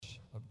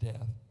of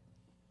death.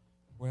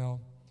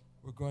 Well,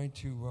 we're going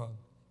to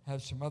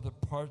have some other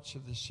parts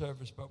of the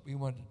service, but we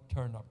want to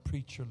turn our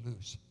preacher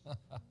loose.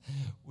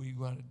 We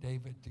wanted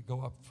David to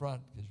go up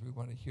front because we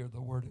want to hear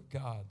the word of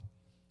God.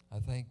 I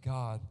thank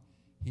God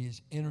he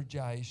has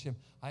energized him.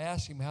 I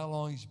asked him how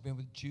long he's been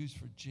with Jews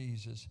for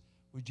Jesus.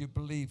 Would you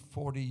believe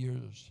 40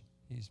 years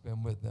he's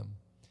been with them?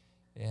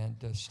 And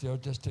still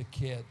just a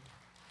kid.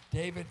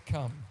 David,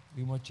 come.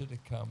 We want you to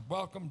come.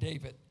 Welcome,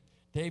 David.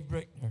 Dave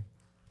Brickner.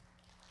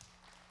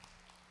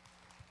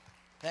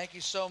 Thank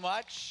you so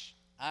much.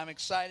 I'm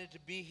excited to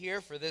be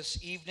here for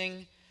this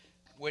evening,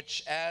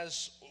 which,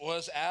 as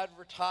was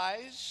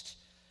advertised,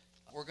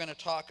 we're going to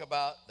talk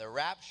about the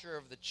rapture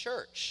of the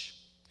church.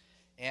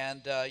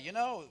 And,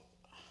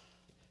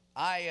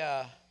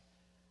 I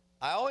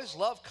always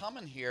love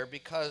coming here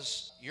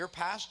because your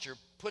pastor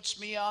puts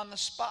me on the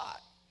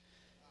spot.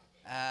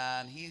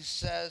 And he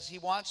says he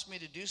wants me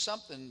to do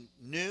something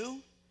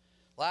new.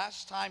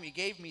 Last time he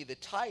gave me the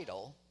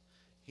title,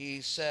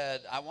 he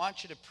said, I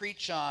want you to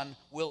preach on,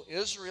 will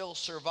Israel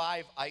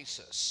survive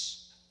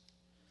ISIS?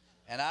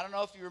 And I don't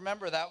know if you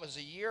remember, that was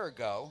a year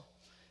ago.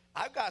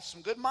 I've got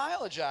some good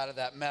mileage out of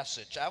that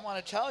message, I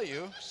want to tell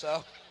you.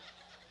 So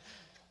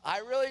I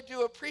really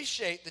do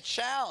appreciate the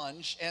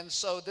challenge. And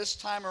so this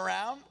time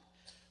around,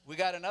 we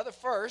got another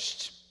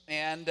first.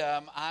 And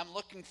I'm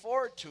looking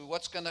forward to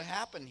what's going to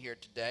happen here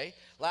today.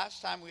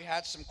 Last time we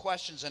had some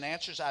questions and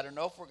answers. I don't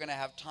know if we're going to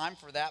have time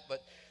for that,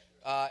 but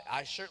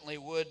I certainly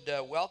would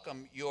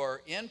welcome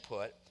your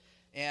input.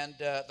 And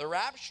the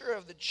rapture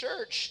of the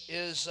church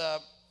is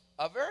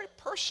a very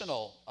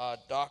personal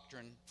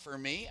doctrine for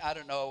me. I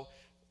don't know,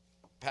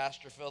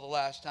 Pastor Phil, the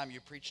last time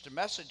you preached a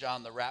message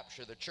on the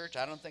rapture of the church,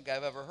 I don't think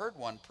I've ever heard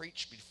one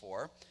preached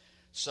before.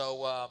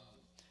 So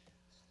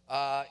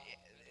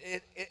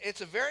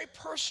it's a very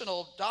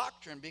personal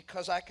doctrine,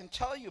 because I can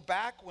tell you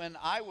back when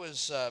I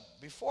was,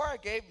 before I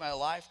gave my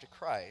life to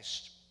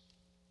Christ,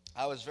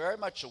 I was very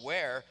much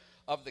aware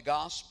of the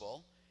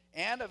gospel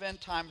and of end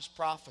times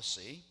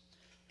prophecy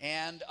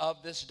and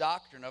of this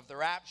doctrine of the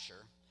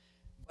rapture.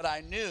 But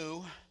I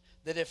knew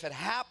that if it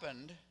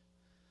happened,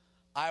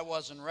 I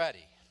wasn't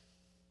ready.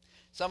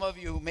 Some of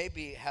you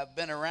maybe have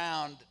been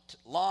around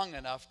long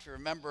enough to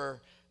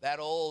remember that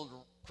old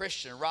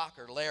Christian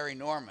rocker, Larry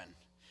Norman.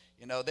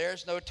 You know,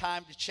 there's no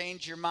time to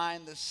change your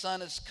mind. The sun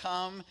has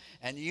come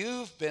and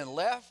you've been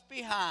left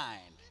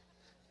behind.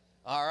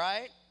 All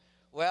right?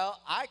 Well,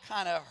 I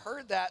kind of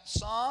heard that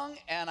song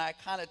and I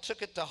kind of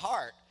took it to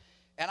heart.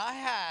 And I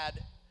had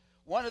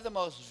one of the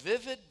most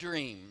vivid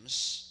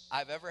dreams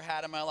I've ever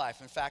had in my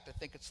life. In fact, I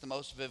think it's the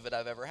most vivid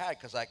I've ever had,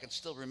 because I can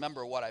still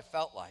remember what I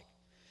felt like.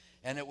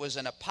 And it was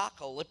an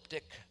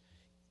apocalyptic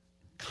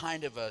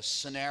kind of a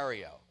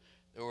scenario.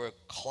 There were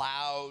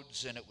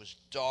clouds and it was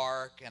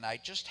dark, and I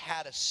just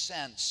had a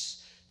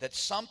sense that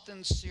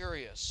something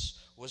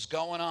serious was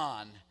going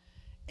on,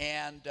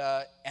 and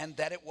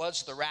that it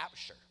was the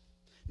rapture.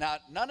 Now,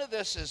 none of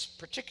this is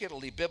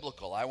particularly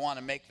biblical. I want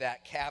to make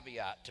that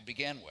caveat to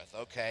begin with,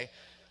 okay?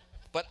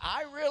 But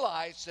I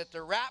realized that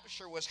the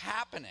rapture was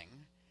happening,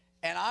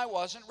 and I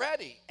wasn't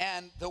ready.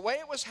 And the way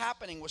it was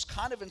happening was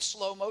kind of in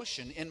slow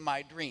motion in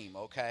my dream,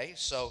 okay?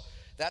 So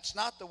that's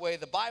not the way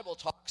the Bible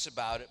talks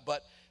about it,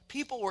 but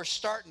people were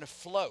starting to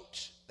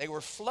float. They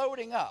were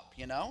floating up,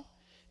 you know?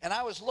 And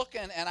I was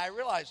looking and I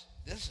realized,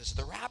 this is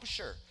the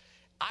rapture.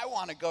 I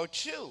want to go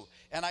too.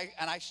 And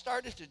I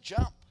started to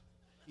jump,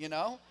 you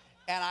know?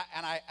 And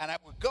I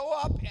would go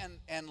up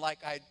and like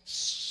I'd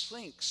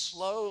sink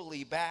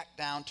slowly back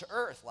down to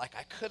earth. Like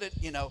I couldn't,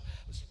 you know,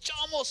 I was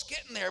almost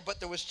getting there, but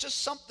there was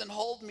just something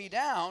holding me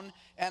down.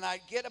 And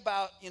I'd get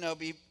about, you know,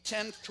 be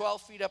 10,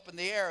 12 feet up in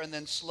the air, and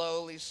then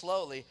slowly,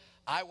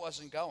 I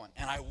wasn't going.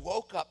 And I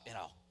woke up in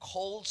a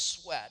cold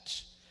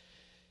sweat.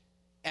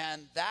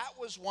 And that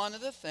was one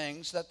of the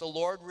things that the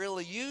Lord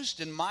really used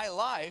in my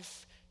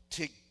life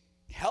to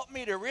help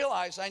me to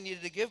realize I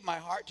needed to give my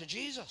heart to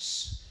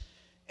Jesus.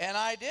 And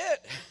I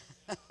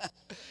did.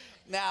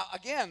 Now,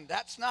 again,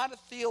 that's not a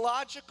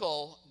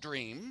theological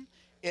dream.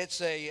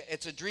 It's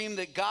a dream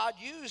that God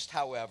used,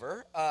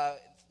 however,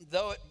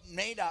 though it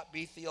may not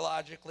be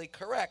theologically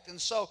correct. And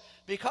so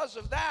because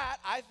of that,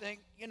 I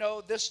think, you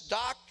know, this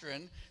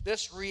doctrine,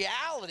 this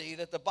reality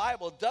that the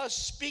Bible does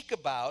speak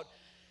about,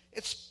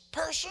 it's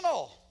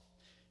personal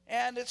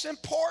and it's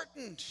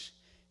important.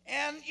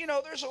 And, you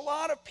know, there's a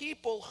lot of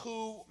people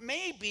who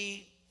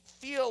maybe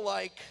feel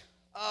like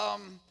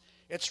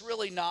it's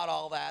really not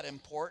all that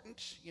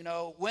important. You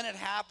know, when it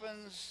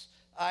happens,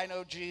 I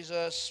know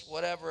Jesus,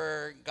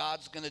 whatever,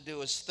 God's going to do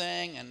his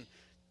thing, and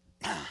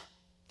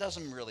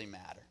doesn't really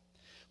matter.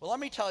 Well, let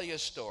me tell you a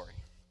story.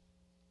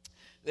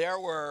 There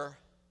were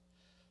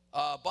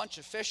a bunch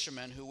of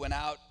fishermen who went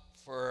out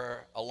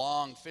for a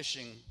long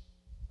fishing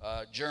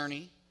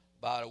journey,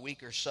 about a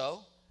week or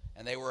so,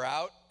 and they were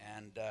out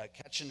and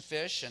catching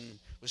fish, and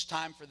it was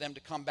time for them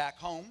to come back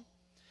home.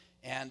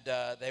 And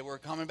they were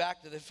coming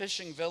back to the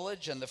fishing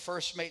village, and the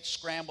first mate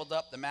scrambled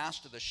up the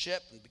mast of the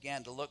ship and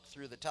began to look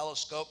through the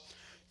telescope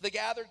the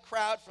gathered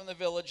crowd from the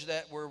village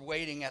that were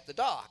waiting at the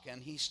dock.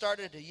 And he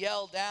started to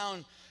yell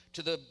down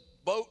to the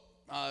boat,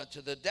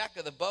 to the deck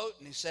of the boat,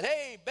 and he said,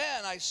 "Hey,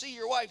 Ben, I see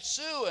your wife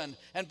Sue,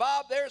 and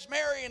Bob, there's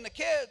Mary and the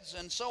kids,"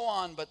 and so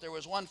on. But there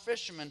was one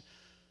fisherman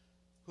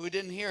who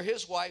didn't hear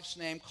his wife's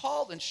name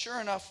called, and sure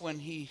enough, when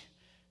he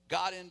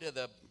got into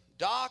the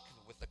dock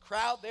with the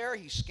crowd there,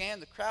 he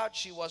scanned the crowd.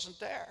 She wasn't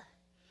there.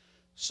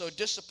 So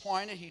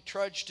disappointed, he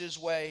trudged his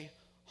way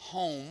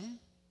home,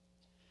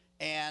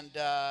 and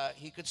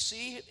he could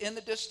see in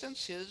the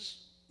distance his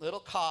little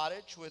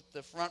cottage with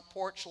the front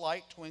porch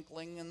light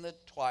twinkling in the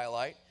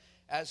twilight.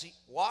 As he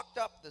walked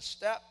up the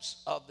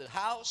steps of the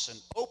house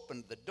and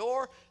opened the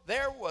door,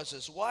 there was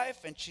his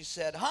wife, and she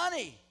said,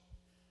 "Honey,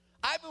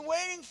 I've been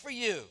waiting for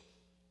you."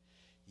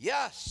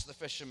 "Yes," the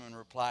fisherman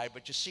replied,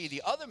 "but you see,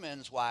 the other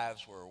men's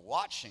wives were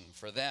watching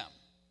for them."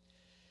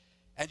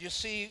 And you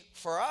see,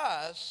 for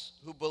us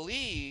who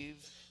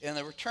believe in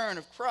the return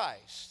of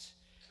Christ,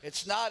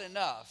 it's not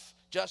enough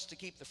just to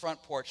keep the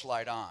front porch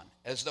light on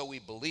as though we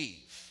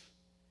believe.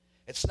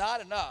 It's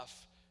not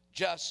enough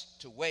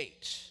just to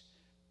wait.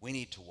 We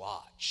need to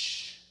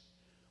watch.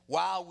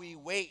 While we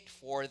wait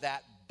for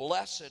that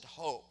blessed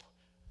hope,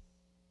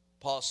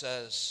 Paul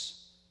says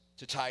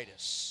to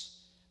Titus,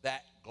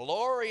 that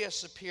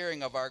glorious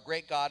appearing of our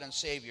great God and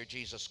Savior,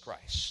 Jesus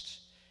Christ.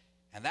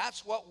 And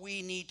that's what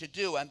we need to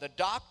do. And the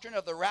doctrine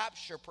of the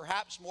rapture,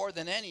 perhaps more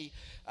than any,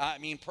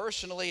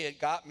 personally, it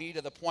got me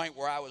to the point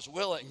where I was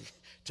willing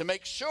to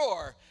make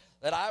sure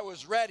that I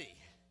was ready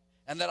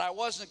and that I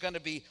wasn't going to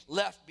be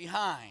left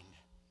behind.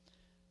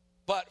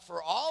 But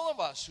for all of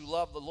us who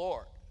love the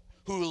Lord,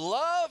 who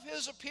love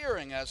his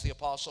appearing, as the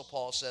Apostle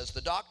Paul says,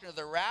 the doctrine of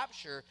the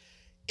rapture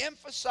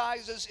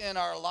emphasizes in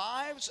our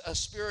lives a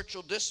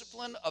spiritual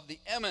discipline of the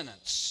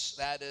imminence,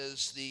 that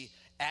is, the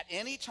at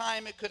any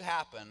time it could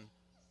happen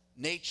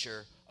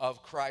nature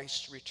of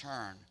Christ's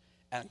return.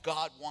 And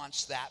God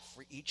wants that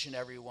for each and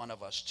every one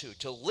of us too,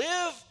 to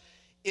live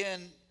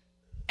in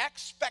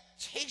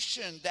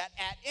expectation that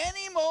at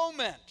any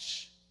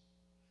moment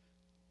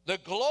the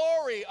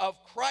glory of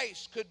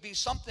Christ could be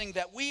something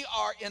that we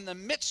are in the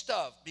midst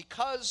of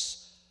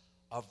because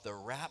of the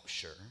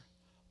rapture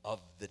of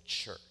the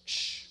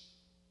church.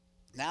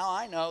 Now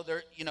I know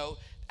there,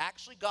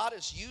 actually God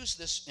has used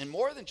this in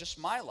more than just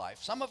my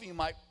life. Some of you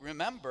might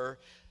remember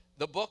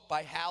the book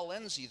by Hal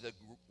Lindsey, The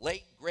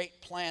Late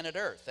Great Planet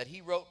Earth, that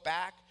he wrote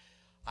back.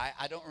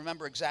 I don't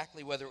remember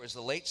exactly whether it was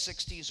the late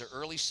 60s or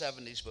early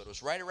 70s, but it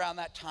was right around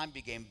that time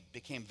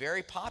became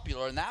very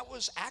popular. And that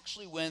was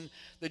actually when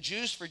the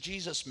Jews for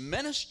Jesus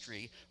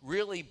ministry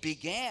really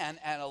began.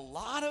 And a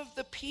lot of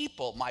the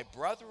people, my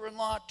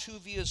brother-in-law,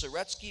 Tuvia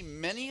Zaretsky,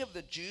 many of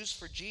the Jews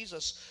for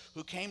Jesus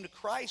who came to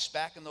Christ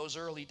back in those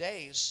early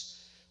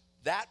days,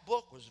 that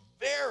book was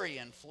very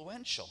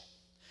influential.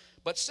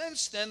 But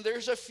since then,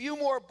 there's a few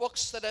more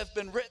books that have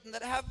been written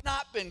that have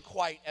not been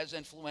quite as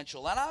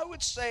influential. And I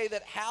would say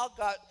that Hal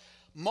got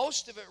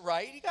most of it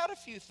right. He got a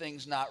few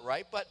things not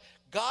right, but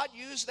God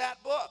used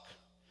that book.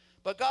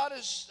 But God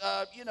is,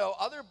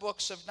 other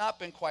books have not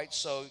been quite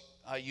so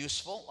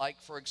useful. Like,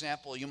 for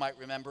example, you might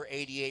remember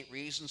 88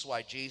 Reasons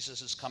Why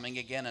Jesus is Coming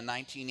Again in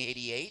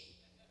 1988.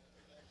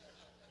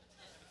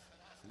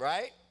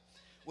 Right?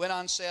 Went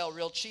on sale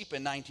real cheap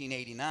in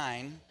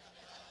 1989.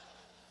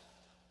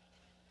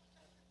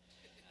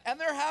 And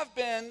there have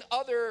been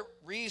other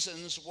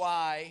reasons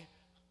why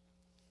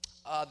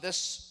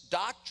this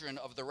doctrine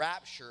of the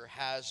rapture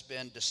has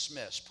been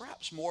dismissed.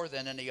 Perhaps more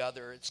than any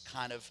other, it's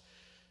kind of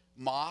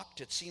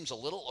mocked. It seems a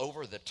little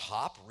over the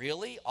top,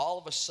 really. All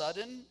of a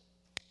sudden,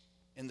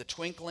 in the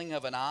twinkling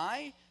of an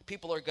eye,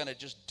 people are going to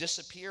just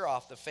disappear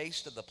off the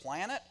face of the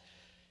planet.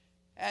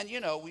 And,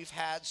 we've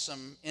had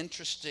some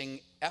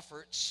interesting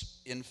efforts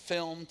in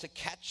film to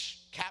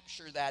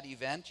capture that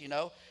event,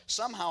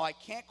 Somehow I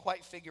can't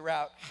quite figure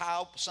out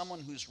how someone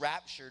who's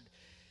raptured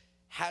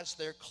has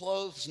their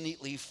clothes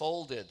neatly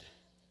folded.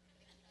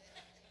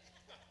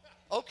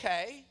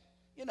 Okay,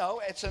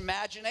 it's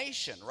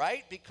imagination,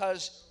 right?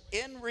 Because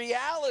in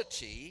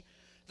reality,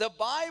 the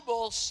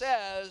Bible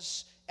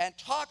says and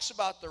talks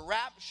about the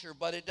rapture,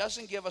 but it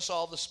doesn't give us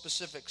all the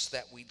specifics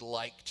that we'd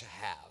like to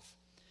have.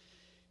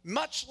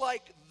 Much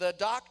like the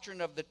doctrine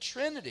of the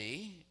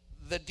Trinity,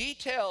 the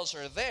details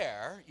are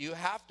there. You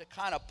have to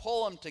kind of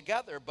pull them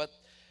together, but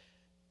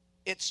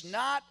it's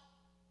not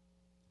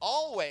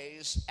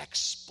always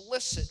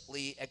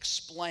explicitly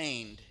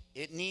explained.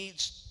 It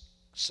needs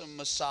some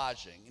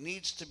massaging. It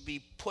needs to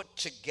be put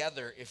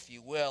together, if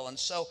you will. And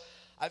so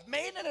I've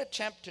made an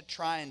attempt to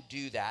try and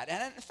do that.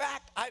 And in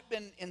fact, I've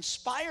been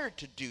inspired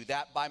to do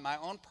that by my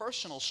own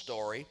personal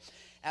story.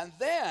 And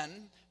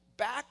then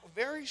back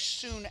very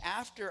soon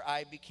after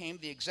I became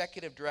the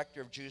executive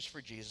director of Jews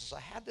for Jesus, I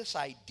had this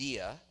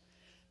idea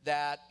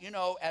that,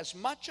 as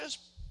much as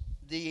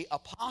the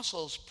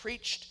apostles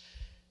preached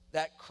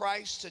that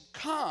Christ had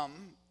come,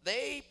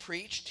 they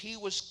preached he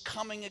was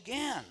coming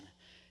again.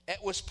 It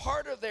was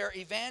part of their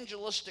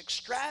evangelistic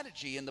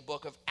strategy in the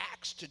book of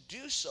Acts to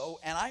do so,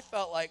 and I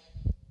felt like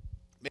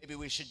maybe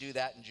we should do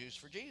that in Jews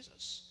for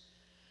Jesus.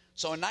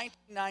 So in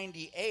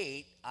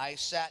 1998, I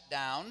sat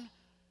down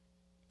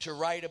to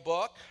write a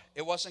book.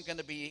 It wasn't going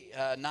to be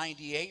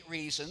 98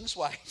 reasons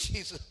why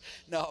Jesus,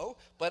 no,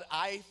 but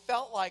I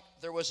felt like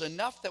there was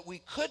enough that we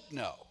could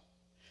know.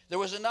 There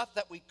was enough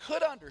that we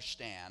could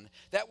understand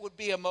that would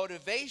be a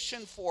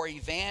motivation for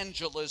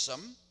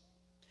evangelism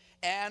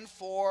and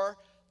for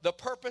the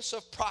purpose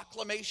of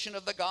proclamation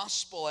of the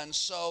gospel. And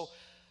so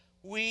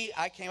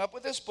I came up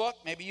with this book.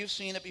 Maybe you've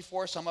seen it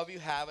before. Some of you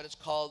have it. It's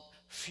called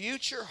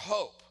Future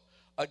Hope,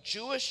 a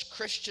Jewish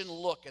Christian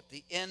look at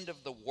the end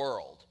of the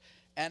world.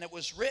 And it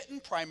was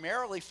written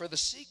primarily for the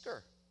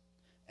seeker.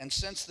 And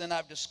since then,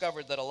 I've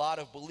discovered that a lot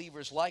of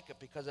believers like it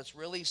because it's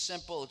really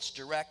simple, it's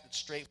direct, it's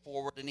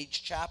straightforward, and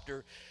each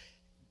chapter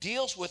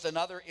deals with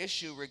another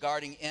issue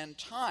regarding end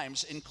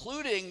times,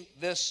 including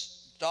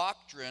this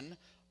doctrine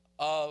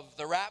of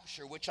the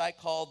rapture, which I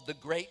called the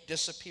Great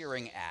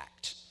Disappearing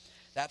Act.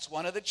 That's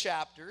one of the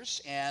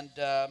chapters, and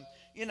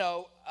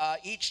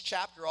each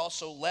chapter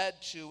also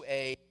led to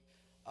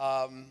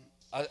an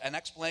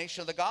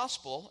explanation of the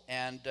gospel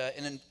and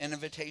an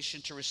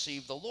invitation to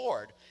receive the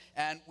Lord.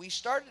 And we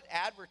started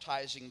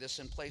advertising this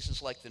in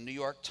places like the New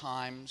York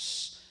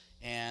Times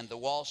and the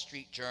Wall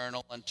Street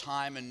Journal and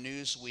Time and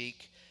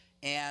Newsweek.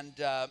 And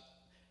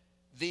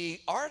the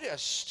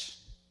artist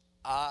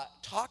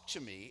talked to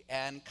me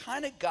and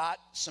kind of got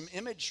some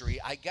imagery,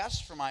 I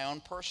guess, from my own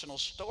personal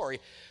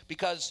story,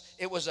 because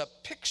it was a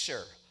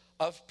picture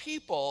of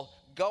people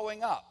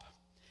going up.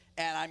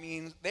 And I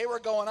mean, they were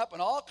going up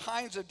in all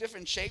kinds of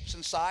different shapes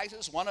and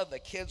sizes. One of the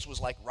kids was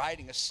like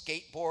riding a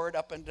skateboard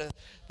up into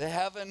the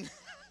heaven.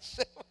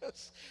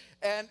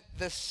 And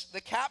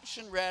the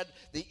caption read,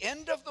 "The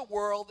end of the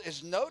world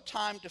is no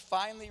time to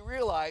finally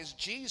realize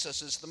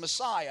Jesus is the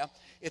Messiah.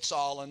 It's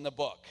all in the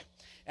book."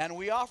 And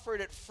we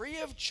offered it free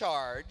of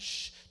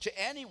charge to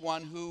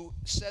anyone who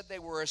said they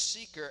were a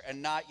seeker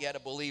and not yet a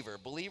believer.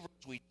 Believers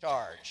we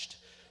charged,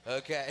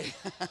 okay?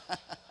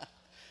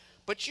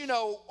 But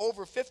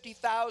over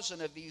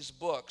 50,000 of these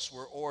books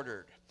were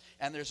ordered.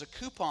 And there's a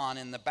coupon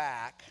in the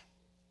back.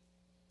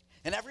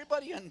 And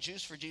everybody on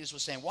Jews for Jesus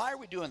was saying, why are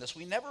we doing this?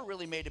 We never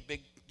really made a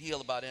big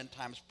deal about end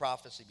times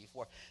prophecy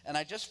before. And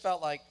I just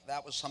felt like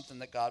that was something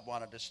that God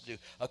wanted us to do.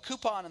 A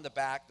coupon in the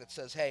back that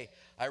says, hey,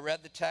 I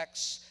read the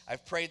text,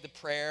 I've prayed the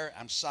prayer,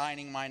 I'm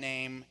signing my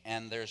name,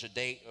 and there's a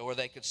date. Or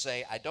they could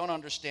say, I don't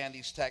understand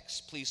these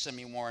texts, please send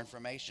me more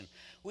information.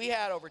 We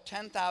had over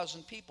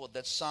 10,000 people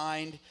that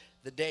signed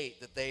the date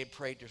that they had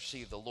prayed to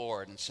receive the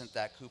Lord and sent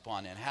that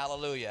coupon in.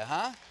 Hallelujah,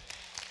 huh?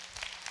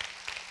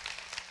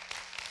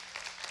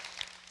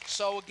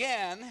 So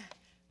again,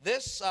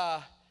 this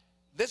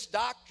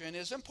doctrine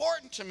is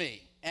important to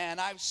me, and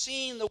I've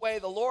seen the way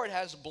the Lord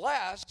has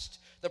blessed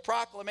the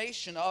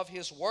proclamation of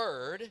His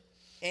Word,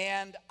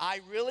 and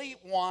I really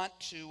want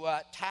to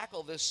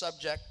tackle this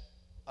subject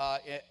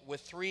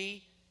with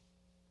three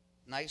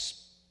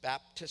nice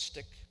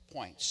Baptistic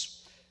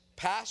points: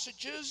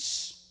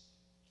 passages,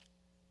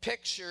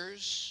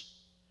 pictures,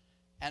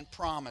 and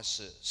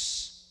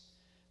promises.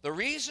 The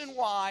reason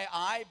why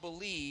I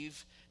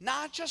believe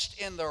not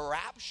just in the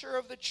rapture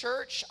of the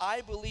church,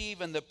 I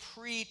believe in the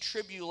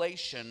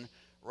pre-tribulation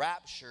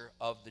rapture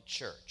of the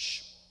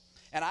church.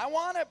 And I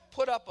want to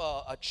put up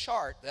a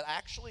chart that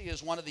actually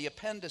is one of the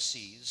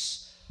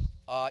appendices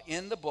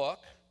in the book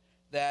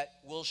that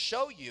will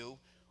show you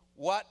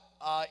what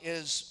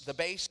is the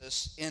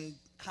basis in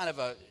kind of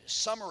a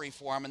summary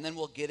form, and then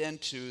we'll get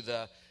into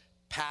the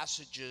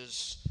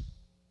passages,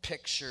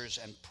 pictures,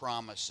 and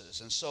promises.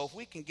 And so if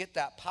we can get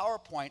that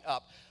PowerPoint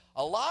up,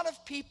 a lot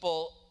of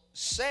people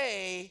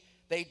say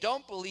they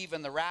don't believe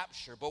in the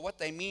rapture, but what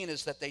they mean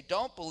is that they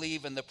don't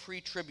believe in the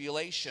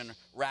pre-tribulation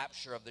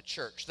rapture of the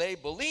church. They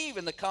believe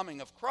in the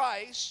coming of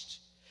Christ,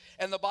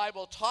 and the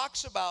Bible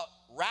talks about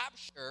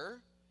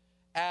rapture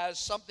as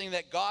something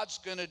that God's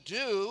going to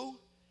do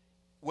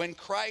when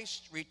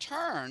Christ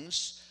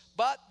returns,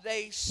 but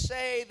they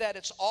say that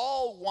it's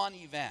all one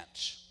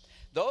event.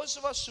 Those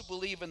of us who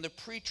believe in the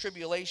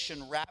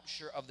pre-tribulation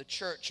rapture of the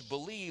church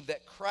believe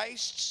that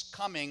Christ's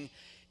coming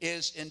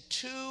is in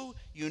two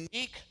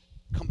unique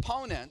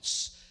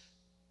components: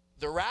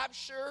 the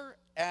rapture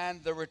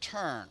and the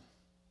return.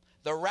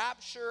 The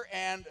rapture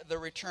and the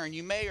return.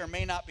 You may or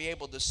may not be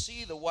able to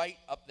see the white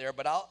up there,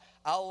 but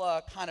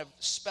I'll kind of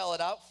spell it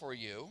out for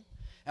you.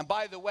 And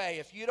by the way,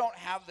 if you don't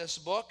have this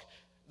book,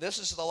 this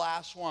is the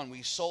last one.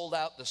 We sold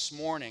out this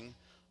morning.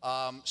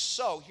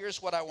 So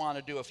here's what I want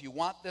to do. If you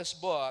want this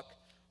book,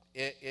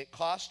 it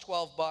costs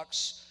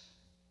 $12.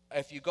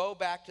 If you go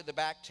back to the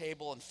back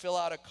table and fill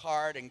out a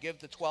card and give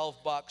the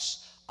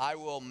 $12, I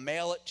will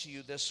mail it to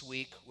you this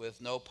week with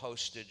no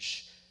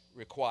postage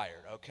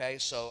required, okay?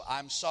 So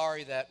I'm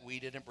sorry that we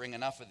didn't bring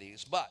enough of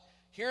these. But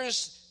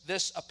here's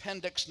this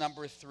appendix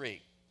number 3.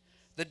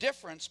 The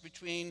difference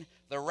between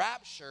the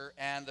rapture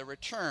and the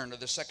return, or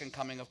the second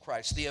coming of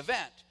Christ. The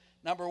event,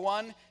 number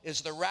 1,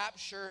 is the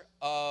rapture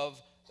of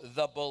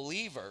the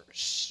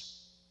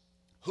believers.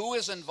 Who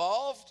is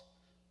involved?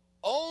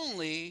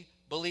 Only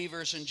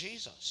believers in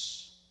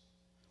Jesus.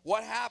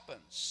 What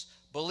happens?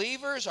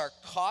 Believers are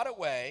caught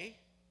away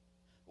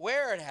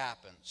where it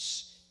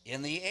happens,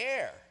 in the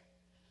air.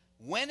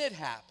 When it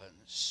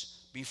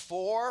happens,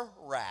 before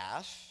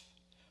wrath.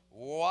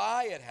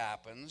 Why it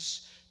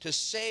happens, to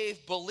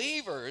save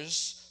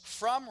believers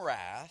from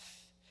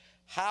wrath.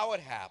 How it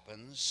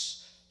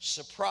happens,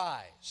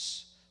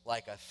 surprise,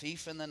 like a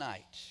thief in the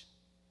night.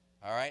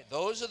 All right,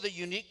 those are the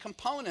unique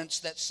components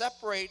that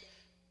separate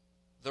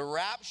the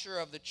rapture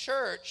of the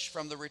church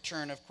from the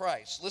return of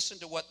Christ. Listen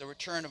to what the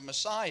return of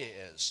Messiah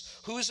is.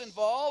 Who's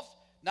involved?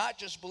 Not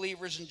just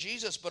believers in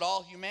Jesus, but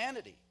all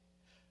humanity.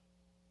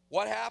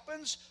 What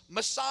happens?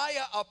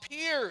 Messiah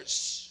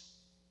appears.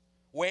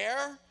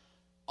 Where?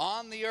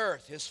 On the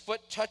earth. His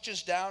foot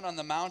touches down on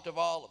the Mount of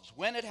Olives.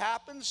 When it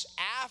happens?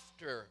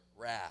 After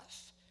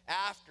wrath,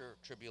 after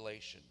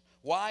tribulation.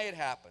 Why it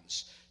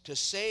happens? To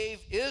save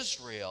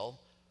Israel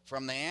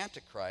from the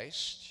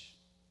Antichrist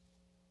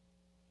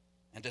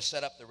and to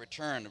set up the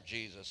return of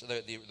Jesus,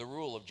 the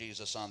rule of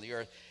Jesus on the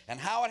earth. And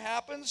how it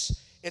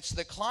happens? It's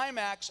the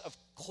climax of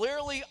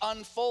clearly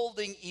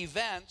unfolding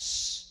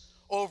events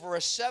over a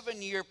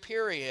 7-year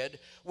period,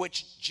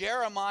 which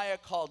Jeremiah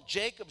called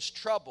Jacob's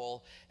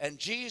trouble, and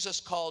Jesus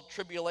called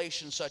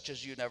tribulation such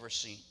as you've never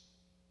seen.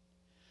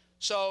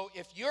 So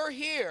if you're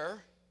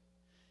here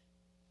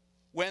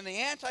when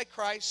the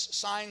Antichrist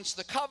signs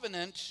the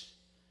covenant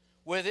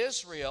with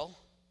Israel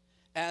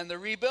and the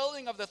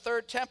rebuilding of the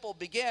third temple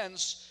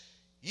begins,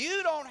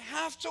 you don't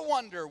have to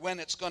wonder when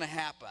it's going to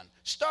happen.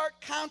 Start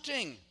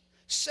counting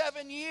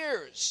 7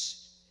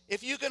 years.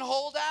 If you can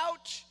hold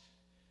out,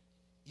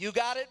 you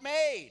got it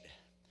made.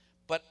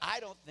 But I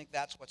don't think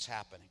that's what's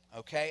happening,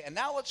 okay? And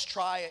now let's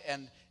try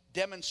and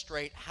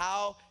demonstrate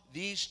how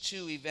these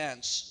two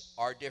events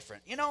are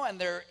different. You know, and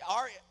there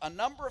are a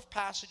number of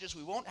passages.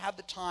 We won't have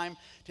the time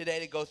today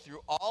to go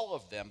through all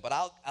of them, but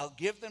I'll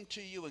give them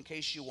to you in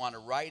case you want to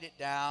write it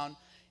down.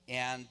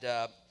 And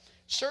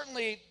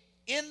certainly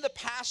in the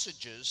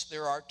passages,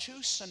 there are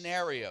two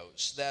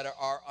scenarios that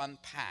are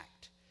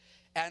unpacked.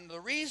 And the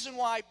reason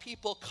why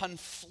people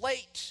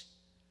conflate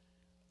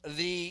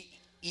the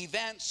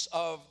events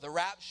of the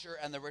rapture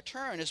and the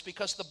return is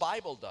because the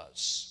Bible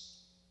does.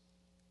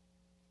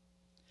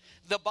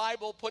 The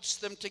Bible puts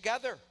them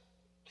together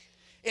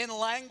in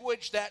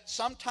language that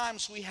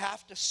sometimes we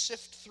have to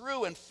sift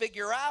through and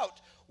figure out,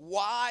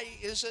 why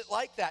is it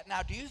like that?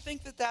 Now, do you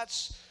think that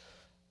that's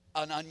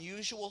an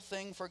unusual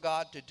thing for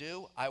God to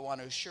do? I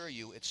want to assure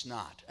you it's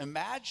not.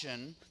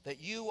 Imagine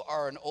that you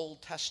are an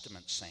Old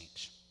Testament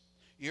saint.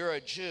 You're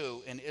a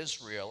Jew in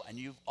Israel, and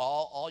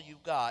all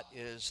you've got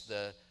is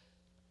the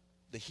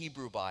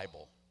Hebrew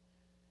Bible,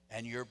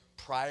 and you're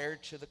prior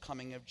to the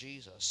coming of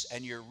Jesus,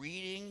 and you're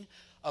reading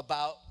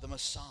about the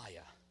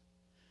Messiah.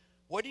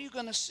 What are you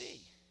going to see?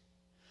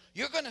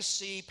 You're going to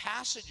see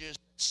passages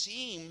that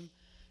seem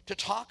to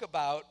talk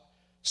about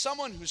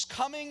someone who's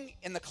coming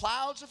in the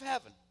clouds of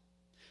heaven,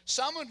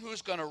 someone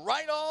who's going to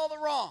right all the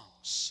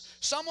wrongs,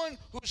 someone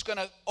who's going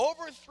to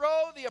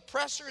overthrow the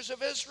oppressors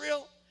of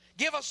Israel,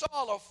 give us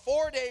all a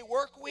 4-day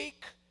work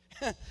week,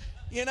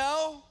 you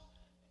know?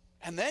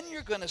 And then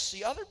you're going to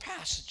see other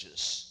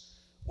passages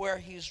where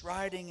he's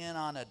riding in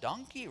on a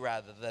donkey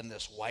rather than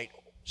this white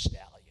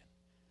stallion,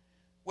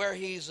 where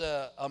he's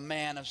a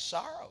man of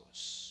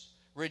sorrows,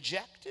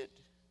 rejected.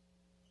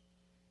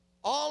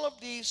 All of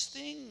these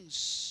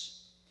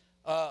things,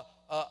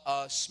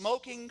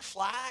 smoking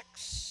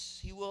flax,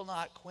 he will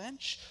not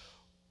quench.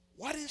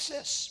 What is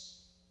this?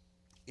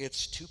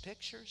 It's two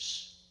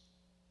pictures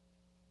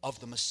of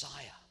the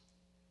Messiah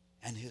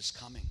and his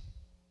coming.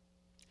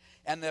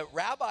 And the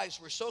rabbis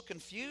were so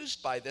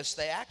confused by this,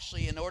 they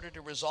actually, in order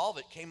to resolve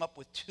it, came up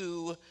with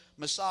two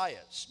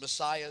Messiahs.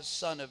 Messiah,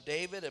 son of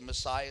David, and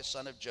Messiah,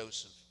 son of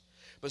Joseph.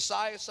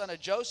 Messiah, son of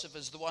Joseph,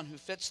 is the one who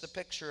fits the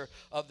picture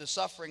of the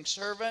suffering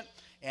servant,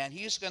 and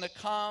he's going to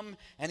come,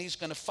 and he's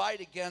going to fight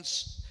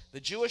against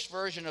the Jewish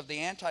version of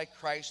the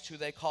Antichrist, who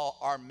they call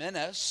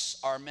Arminus,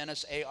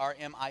 Arminus,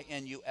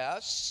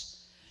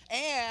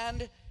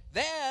 and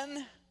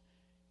then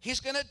he's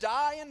going to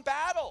die in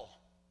battle.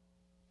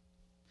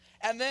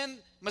 And then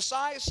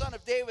Messiah, son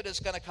of David, is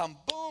going to come,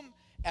 boom,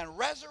 and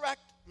resurrect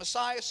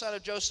Messiah, son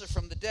of Joseph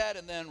from the dead,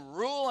 and then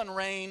rule and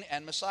reign,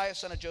 and Messiah,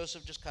 son of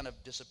Joseph, just kind of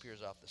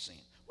disappears off the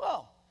scene.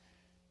 Well,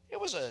 it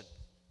was a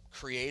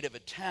creative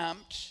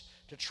attempt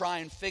to try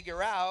and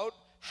figure out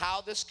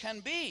how this can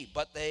be,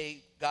 but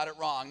they got it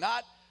wrong.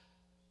 Not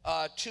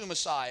two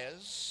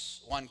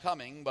Messiahs, one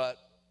coming, but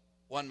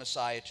one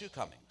Messiah, two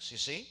comings, you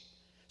see?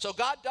 So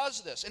God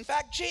does this. In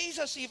fact,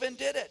 Jesus even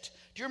did it.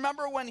 Do you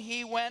remember when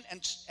he went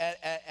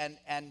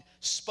and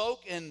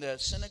spoke in the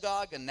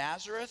synagogue in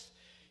Nazareth?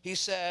 He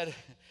said,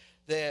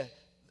 the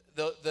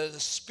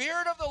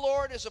Spirit of the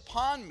Lord is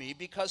upon me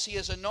because he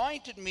has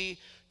anointed me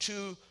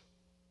to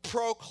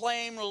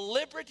proclaim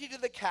liberty to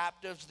the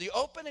captives, the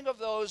opening of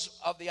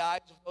the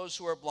eyes of those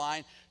who are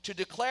blind, to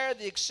declare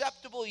the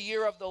acceptable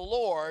year of the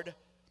Lord.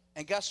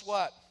 And guess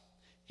what?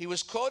 He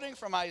was quoting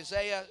from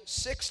Isaiah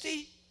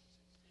 60,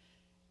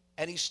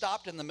 and he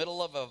stopped in the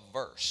middle of a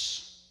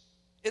verse.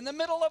 In the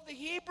middle of the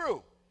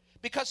Hebrew,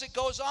 because it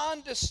goes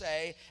on to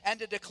say, and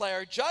to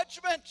declare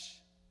judgment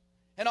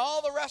and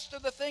all the rest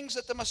of the things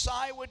that the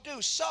Messiah would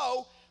do.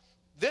 So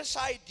this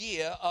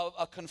idea of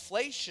a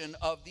conflation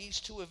of these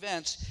two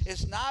events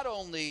is not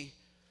only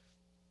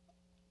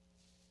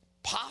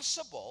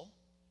possible,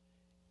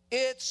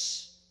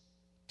 it's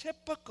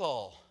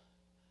typical.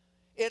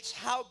 It's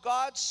how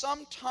God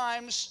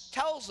sometimes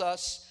tells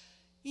us,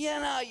 you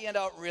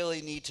don't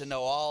really need to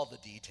know all the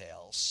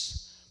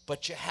details,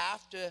 but you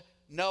have to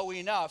know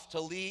enough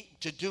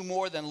to do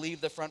more than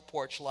leave the front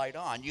porch light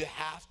on. You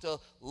have to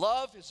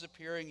love his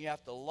appearing. You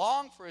have to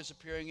long for his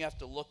appearing. You have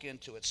to look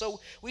into it. So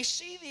we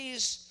see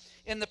these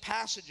in the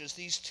passages,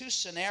 these two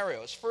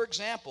scenarios. For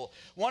example,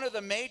 one of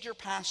the major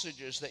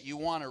passages that you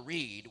want to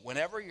read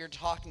whenever you're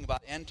talking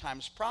about end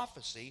times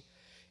prophecy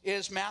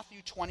is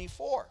Matthew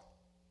 24,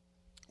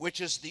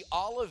 which is the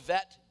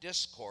Olivet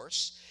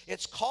Discourse.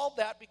 It's called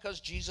that because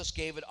Jesus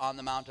gave it on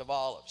the Mount of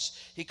Olives.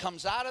 He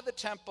comes out of the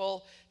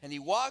temple and he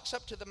walks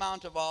up to the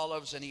Mount of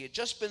Olives, and he had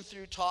just been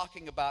through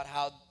talking about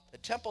how the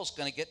temple's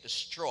going to get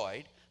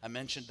destroyed. I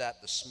mentioned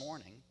that this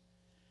morning.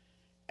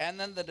 And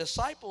then the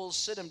disciples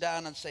sit him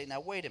down and say,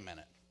 now wait a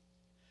minute.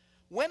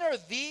 When are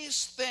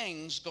these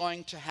things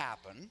going to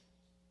happen?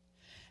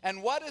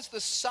 And what is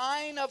the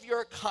sign of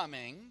your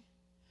coming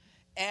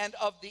and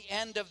of the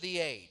end of the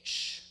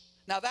age?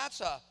 Now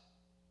that's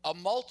a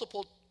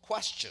multiple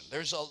question.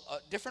 There's a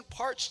different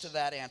parts to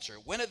that answer.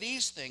 When are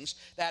these things?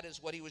 That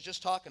is what he was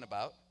just talking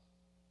about.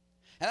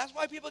 And that's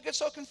why people get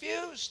so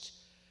confused.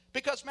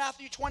 Because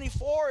Matthew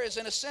 24 is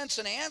in a sense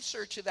an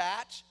answer to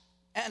that.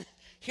 And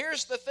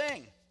here's the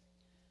thing.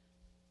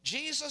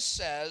 Jesus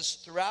says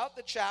throughout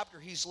the chapter,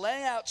 he's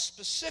laying out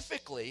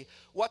specifically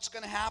what's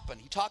going to happen.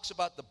 He talks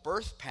about the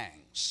birth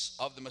pangs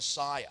of the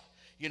Messiah.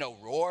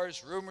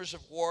 Wars, rumors of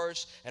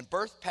wars, and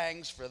birth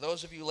pangs. For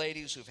those of you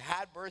ladies who've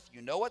had birth,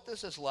 you know what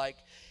this is like.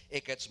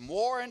 It gets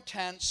more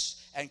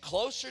intense and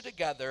closer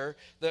together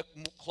the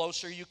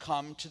closer you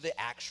come to the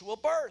actual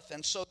birth.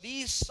 And so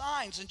these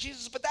signs, and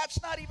Jesus, but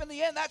that's not even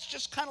the end. That's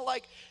just kind of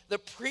like the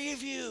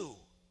preview.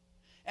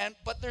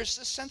 But there's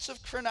this sense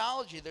of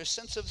chronology. There's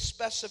a sense of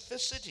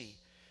specificity.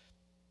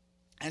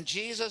 And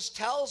Jesus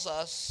tells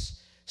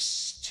us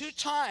two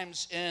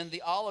times in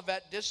the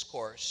Olivet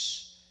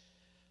Discourse,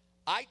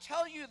 I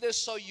tell you this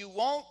so you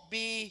won't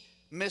be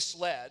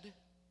misled,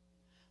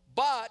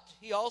 but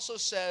he also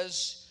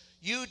says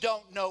you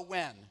don't know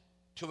when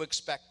to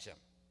expect him.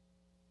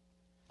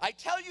 I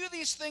tell you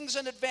these things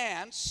in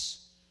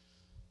advance,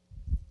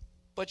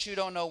 but you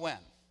don't know when.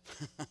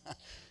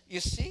 You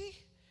see,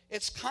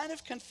 it's kind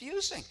of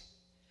confusing.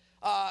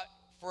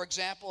 For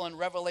example, in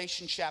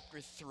Revelation chapter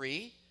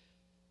 3,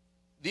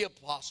 the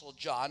Apostle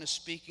John is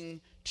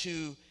speaking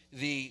to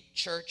the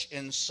church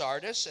in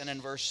Sardis, and in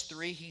verse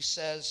 3 he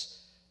says,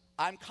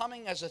 I'm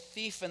coming as a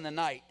thief in the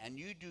night, and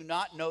you do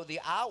not know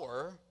the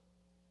hour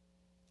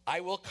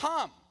I will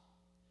come.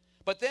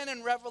 But then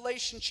in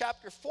Revelation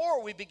chapter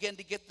 4, we begin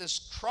to get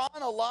this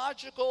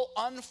chronological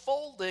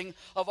unfolding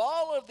of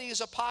all of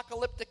these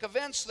apocalyptic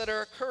events that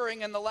are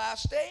occurring in the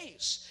last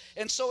days.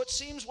 And so it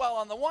seems, while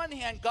on the one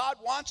hand, God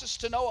wants us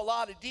to know a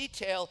lot of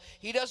detail,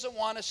 he doesn't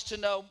want us to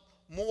know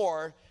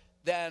more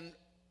than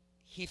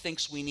he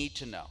thinks we need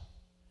to know.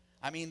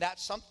 I mean,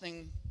 that's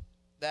something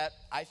that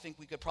I think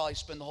we could probably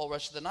spend the whole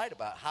rest of the night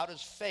about. How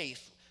does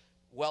faith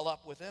well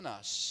up within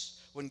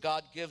us when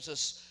God gives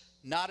us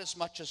not as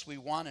much as we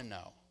want to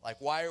know? Like,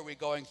 why are we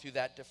going through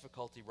that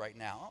difficulty right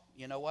now?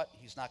 You know what?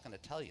 He's not going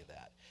to tell you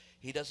that.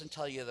 He doesn't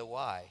tell you the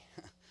why.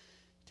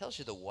 He tells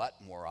you the what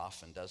more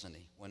often, doesn't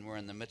he? When we're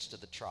in the midst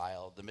of the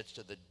trial, the midst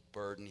of the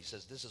burden, he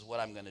says, this is what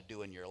I'm going to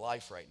do in your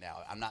life right now.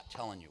 I'm not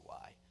telling you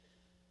why.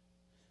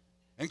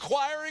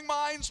 Inquiring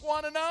minds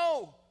want to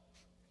know.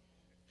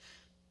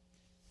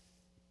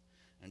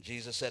 And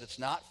Jesus said, it's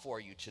not for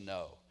you to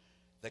know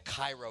the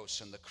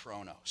kairos and the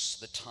chronos,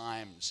 the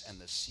times and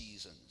the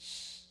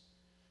seasons.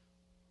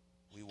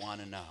 We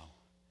want to know.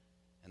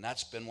 And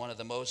that's been one of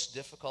the most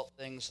difficult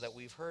things that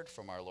we've heard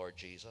from our Lord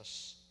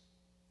Jesus.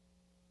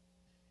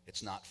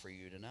 It's not for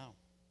you to know.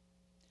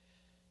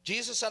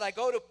 Jesus said, I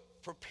go to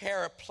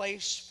prepare a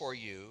place for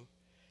you,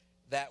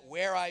 that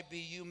where I be,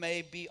 you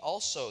may be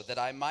also, that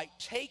I might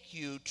take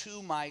you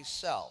to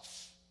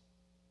myself.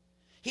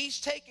 He's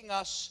taking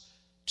us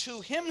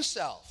to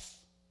himself,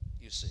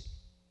 you see.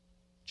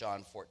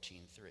 John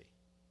 14:3.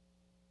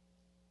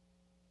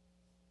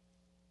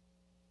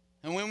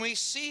 And when we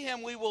see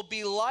him, we will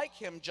be like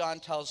him, John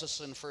tells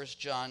us in 1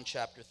 John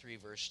chapter 3,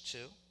 verse 2.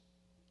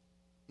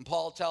 And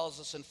Paul tells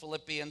us in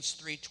Philippians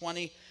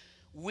 3:20,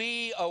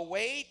 we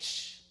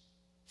await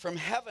from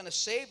heaven a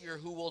Savior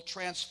who will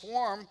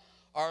transform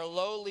our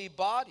lowly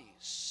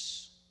bodies.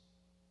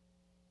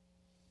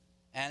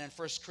 And in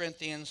 1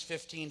 Corinthians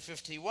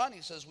 15:51,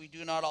 he says, we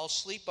do not all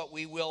sleep, but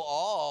we will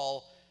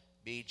all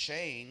be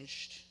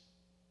changed.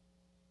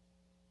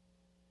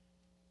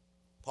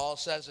 Paul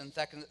says in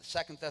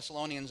 2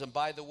 Thessalonians, and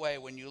by the way,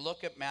 when you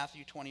look at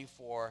Matthew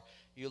 24,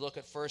 you look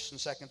at 1 and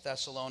 2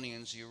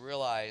 Thessalonians, you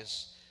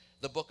realize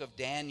the book of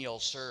Daniel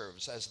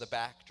serves as the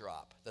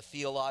backdrop, the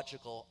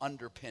theological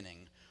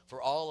underpinning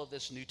for all of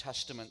this New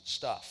Testament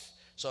stuff.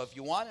 So if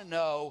you want to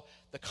know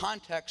the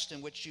context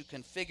in which you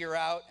can figure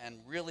out and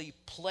really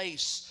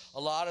place a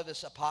lot of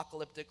this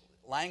apocalyptic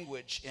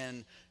language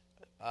in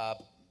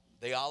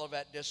the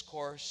Olivet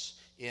Discourse,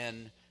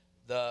 in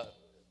the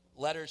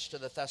letters to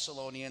the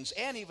Thessalonians,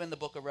 and even the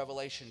book of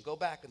Revelation. Go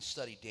back and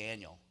study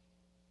Daniel,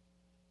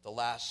 the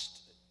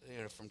last,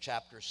 from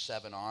chapter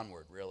 7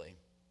 onward, really.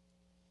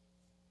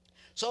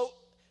 So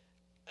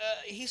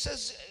he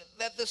says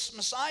that this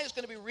Messiah is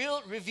going to be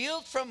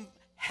revealed from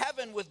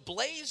heaven with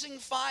blazing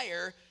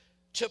fire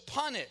to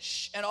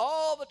punish, and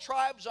all the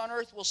tribes on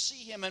earth will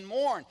see him and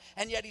mourn.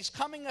 And yet he's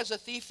coming as a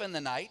thief in the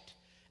night,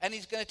 and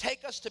he's going to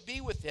take us to be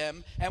with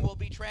him, and we'll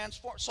be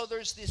transformed. So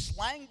there's this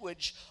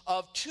language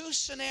of two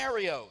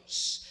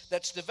scenarios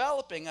that's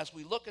developing as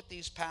we look at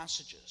these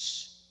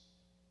passages.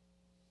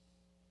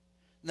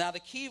 Now, the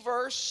key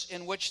verse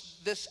in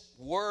which this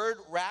word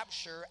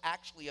rapture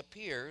actually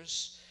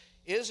appears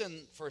is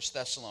in 1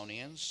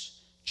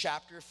 Thessalonians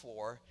chapter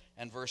 4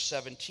 and verse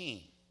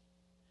 17.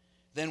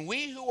 Then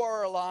we who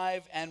are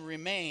alive and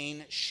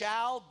remain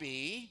shall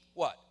be,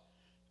 what?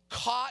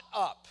 Caught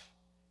up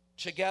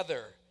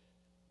together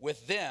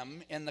with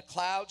them in the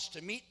clouds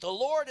to meet the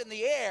Lord in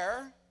the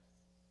air,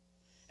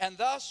 and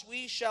thus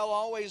we shall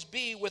always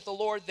be with the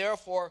Lord.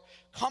 Therefore,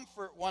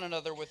 comfort one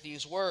another with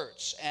these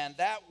words. And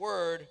that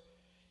word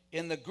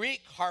in the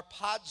Greek,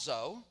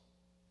 harpazo,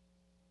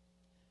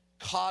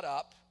 caught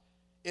up,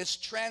 is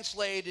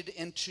translated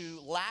into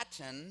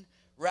Latin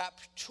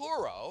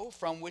rapturo,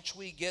 from which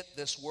we get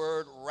this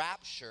word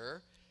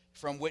rapture,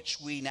 from which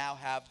we now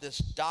have this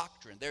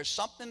doctrine. There's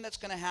something that's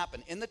going to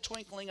happen in the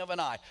twinkling of an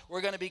eye.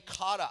 We're going to be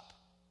caught up.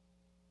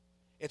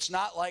 It's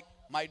not like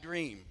my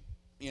dream,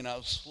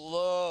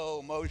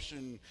 slow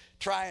motion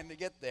trying to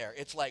get there.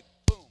 It's like,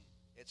 boom,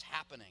 it's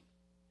happening.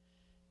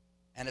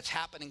 And it's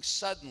happening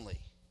suddenly.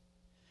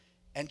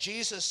 And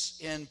Jesus,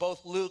 in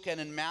both Luke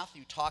and in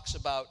Matthew, talks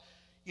about,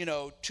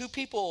 two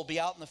people will be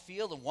out in the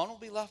field and one will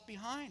be left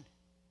behind.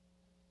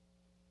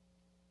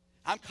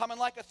 I'm coming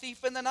like a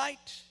thief in the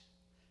night.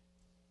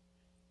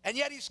 And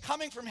yet he's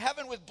coming from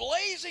heaven with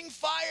blazing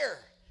fire.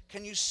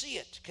 Can you see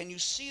it? Can you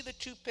see the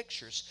two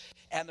pictures?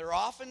 And they're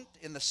often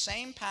in the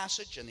same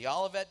passage in the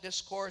Olivet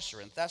Discourse or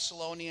in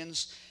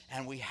Thessalonians.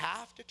 And we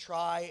have to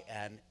try,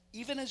 and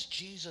even as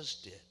Jesus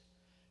did,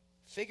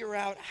 figure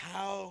out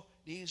how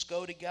these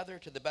go together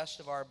to the best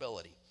of our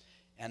ability.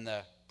 And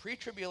the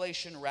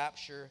pre-tribulation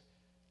rapture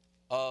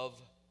of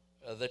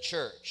the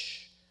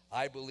church,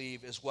 I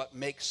believe, is what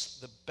makes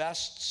the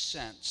best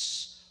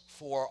sense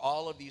for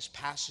all of these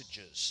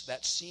passages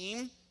that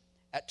seem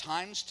at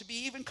times to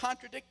be even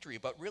contradictory,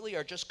 but really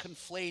are just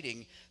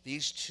conflating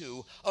these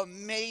two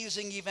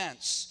amazing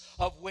events,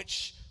 of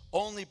which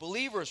only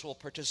believers will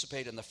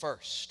participate in the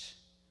first,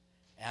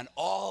 and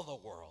all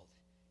the world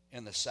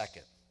in the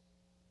second.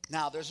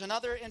 Now, there's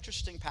another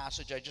interesting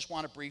passage I just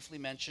want to briefly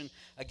mention.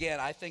 Again,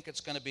 I think it's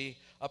going to be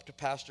up to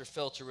Pastor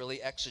Phil to really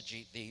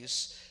exegete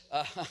these.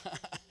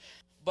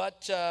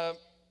 But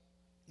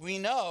we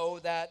know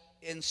that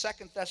in 2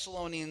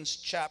 Thessalonians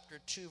chapter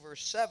 2,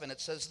 verse 7,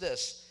 it says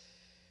this,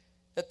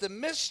 that the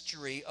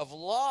mystery of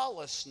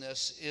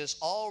lawlessness is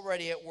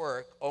already at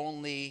work,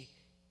 only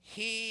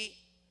he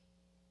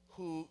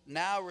who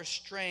now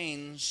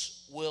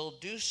restrains will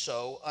do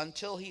so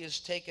until he is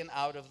taken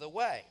out of the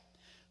way.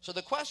 So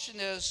the question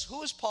is,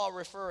 who is Paul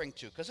referring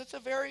to? Because it's a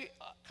very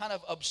kind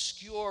of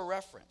obscure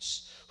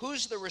reference.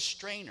 Who's the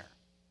restrainer?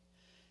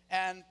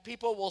 And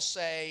people will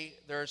say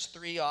there's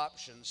three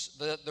options.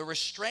 The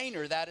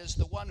restrainer, that is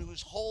the one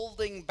who's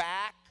holding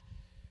back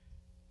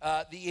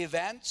the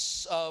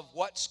events of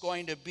what's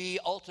going to be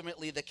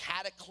ultimately the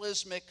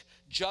cataclysmic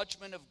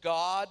judgment of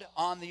God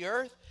on the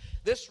earth.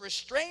 This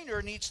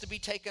restrainer needs to be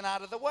taken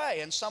out of the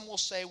way. And some will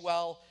say,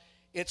 well,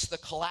 it's the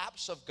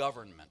collapse of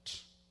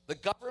government. The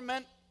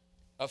government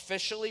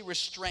officially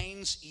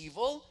restrains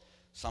evil,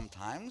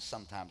 sometimes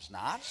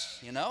not,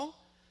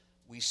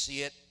 We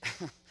see it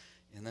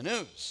in the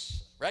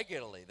news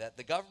regularly, that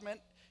the government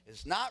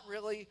is not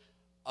really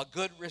a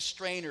good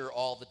restrainer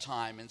all the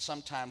time, and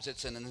sometimes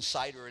it's an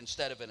inciter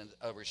instead of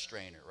a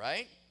restrainer,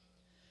 right?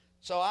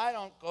 So I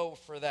don't go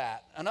for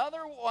that. Another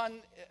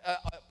one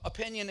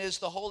opinion is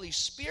the Holy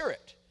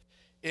Spirit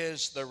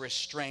is the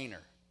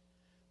restrainer.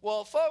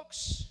 Well,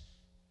 folks,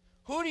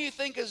 who do you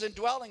think is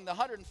indwelling the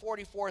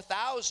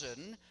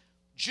 144,000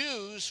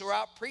 Jews who are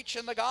out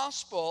preaching the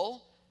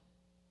gospel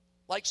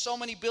like so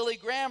many Billy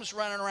Grahams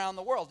running around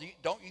the world?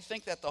 Don't you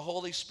think that the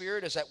Holy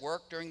Spirit is at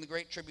work during the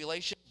Great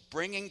Tribulation,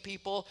 bringing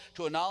people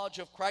to a knowledge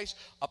of Christ?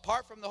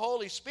 Apart from the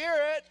Holy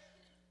Spirit,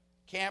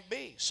 can't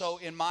be. So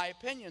in my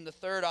opinion, the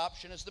third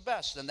option is the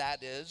best, and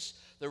that is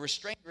the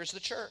restrainer is the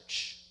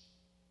church.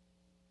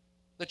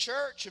 The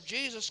church of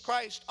Jesus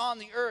Christ on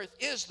the earth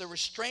is the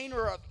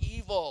restrainer of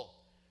evil.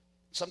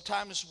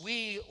 Sometimes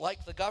we,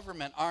 like the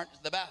government,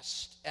 aren't the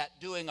best at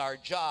doing our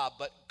job,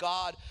 but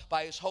God,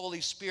 by his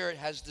Holy Spirit,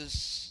 has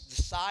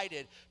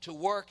decided to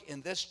work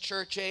in this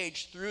church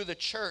age through the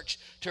church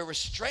to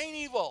restrain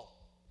evil.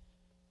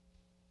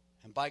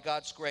 And by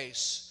God's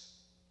grace,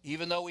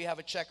 Even though we have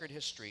a checkered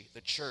history,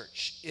 the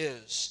church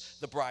is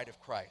the bride of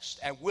Christ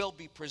and will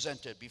be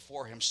presented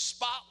before him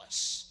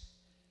spotless.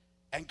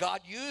 And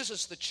God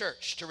uses the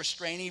church to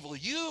restrain evil.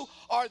 You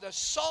are the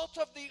salt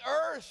of the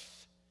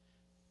earth,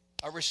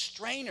 a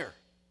restrainer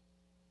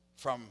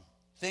from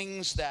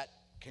things that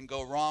can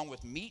go wrong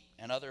with meat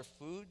and other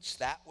foods.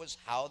 That was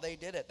how they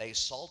did it. They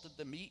salted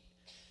the meat.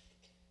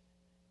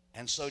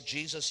 And so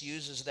Jesus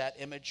uses that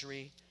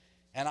imagery.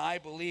 And I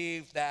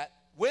believe that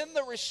when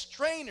the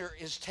restrainer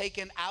is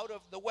taken out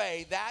of the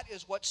way, that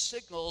is what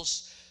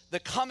signals the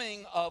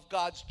coming of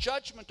God's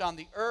judgment on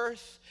the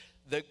earth,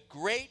 the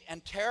great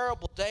and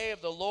terrible day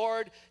of the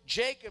Lord,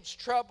 Jacob's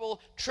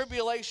trouble,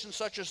 tribulation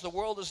such as the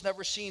world has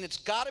never seen. It's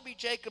got to be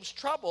Jacob's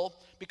trouble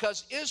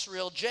because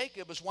Israel,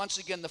 Jacob, is once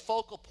again the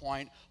focal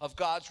point of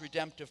God's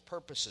redemptive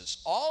purposes.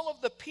 All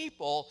of the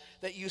people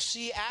that you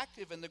see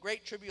active in the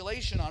great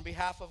tribulation on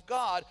behalf of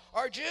God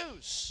are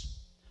Jews.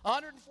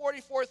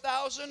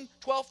 144,000,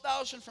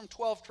 12,000 from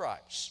 12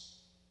 tribes.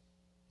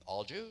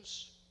 All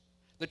Jews.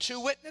 The two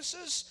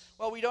witnesses,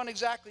 well, we don't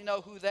exactly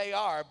know who they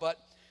are, but,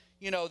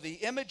 you know, the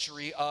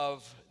imagery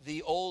of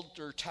the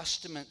Older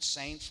Testament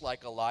saints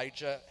like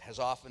Elijah has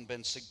often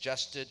been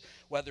suggested.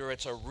 Whether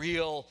it's a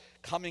real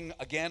coming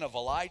again of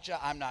Elijah,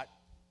 I'm not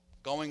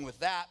going with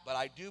that, but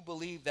I do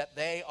believe that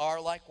they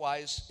are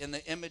likewise in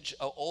the image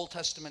of Old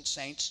Testament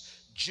saints,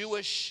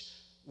 Jewish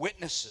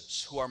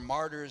witnesses who are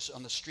martyrs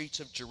on the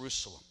streets of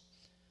Jerusalem,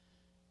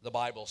 the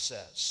Bible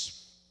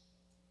says.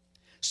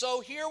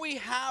 So here we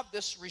have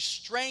this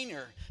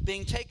restrainer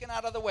being taken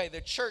out of the way.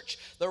 The church,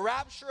 the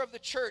rapture of the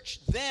church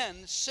then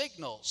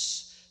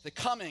signals the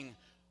coming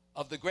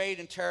of the great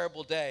and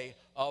terrible day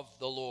of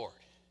the Lord.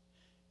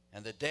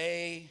 And the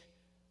day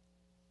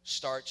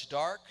starts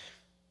dark.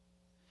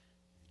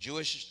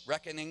 Jewish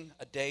reckoning,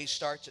 a day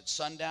starts at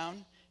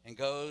sundown and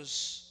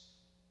goes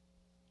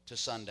to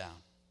sundown.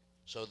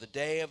 So the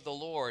day of the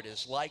Lord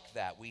is like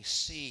that. We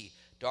see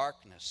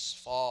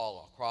darkness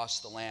fall across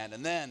the land,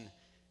 and then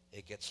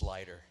it gets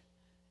lighter.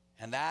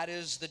 And that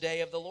is the day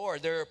of the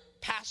Lord. There are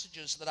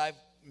passages that I've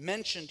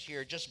mentioned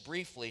here just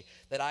briefly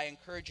that I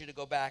encourage you to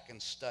go back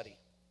and study.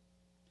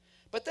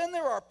 But then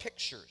there are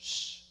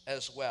pictures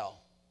as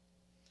well.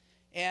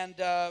 And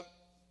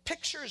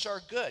pictures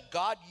are good.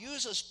 God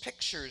uses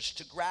pictures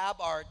to grab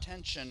our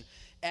attention,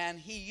 and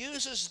he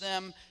uses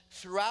them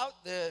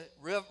throughout the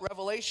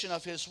revelation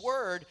of his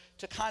word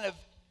to kind of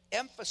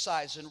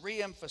emphasize and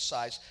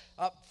re-emphasize.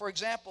 For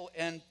example,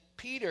 in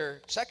 2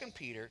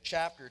 Peter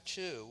chapter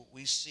 2,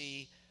 we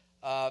see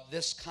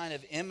this kind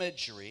of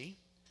imagery.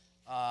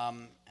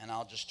 And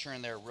I'll just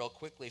turn there real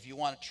quickly. If you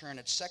want to turn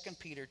at 2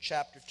 Peter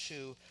chapter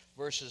 2,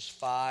 verses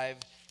 5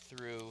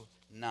 through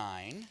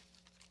 9,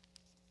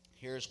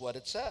 here's what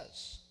it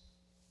says.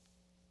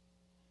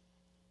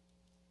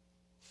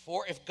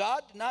 For if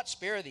God did not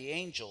spare the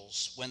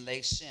angels when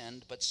they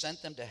sinned, but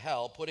sent them to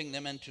hell, putting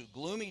them into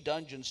gloomy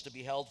dungeons to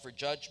be held for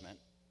judgment,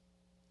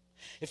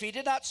 if he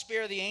did not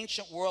spare the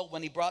ancient world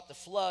when he brought the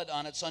flood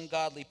on its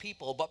ungodly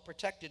people, but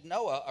protected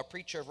Noah, a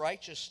preacher of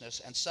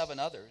righteousness, and 7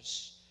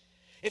 others,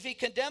 if he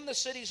condemned the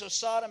cities of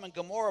Sodom and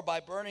Gomorrah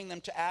by burning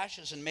them to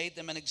ashes and made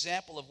them an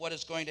example of what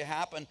is going to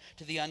happen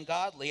to the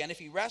ungodly, and if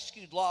he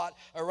rescued Lot,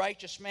 a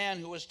righteous man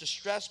who was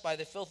distressed by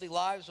the filthy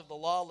lives of the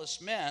lawless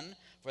men,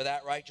 for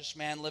that righteous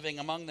man living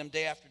among them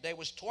day after day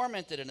was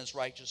tormented in his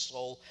righteous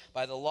soul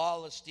by the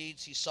lawless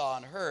deeds he saw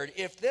and heard.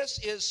 If this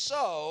is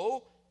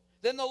so,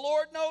 then the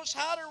Lord knows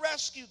how to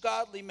rescue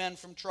godly men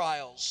from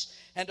trials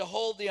and to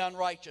hold the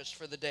unrighteous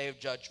for the day of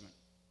judgment.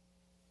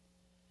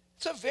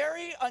 It's a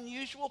very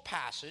unusual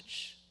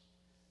passage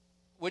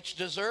which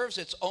deserves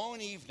its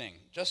own evening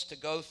just to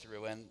go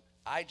through, and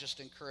I just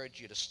encourage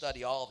you to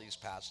study all these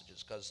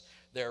passages because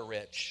they're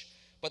rich.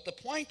 But the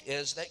point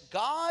is that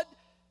God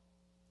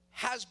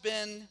has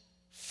been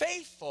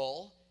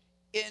faithful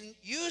in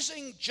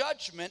using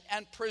judgment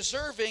and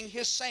preserving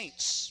his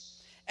saints.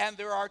 And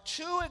there are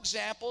 2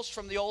 examples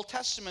from the Old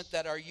Testament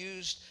that are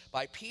used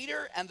by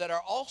Peter and that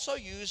are also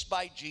used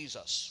by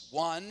Jesus.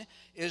 One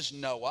is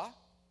Noah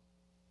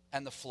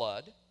and the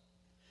flood,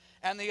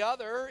 and the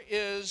other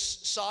is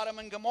Sodom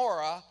and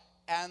Gomorrah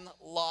and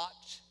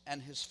Lot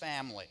and his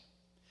family.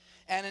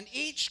 And in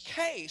each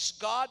case,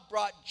 God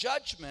brought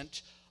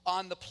judgment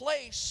on the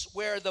place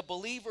where the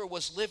believer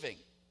was living.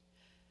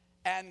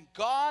 And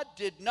God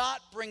did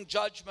not bring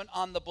judgment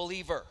on the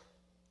believer.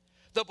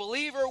 The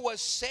believer was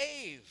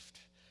saved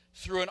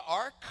through an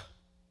ark.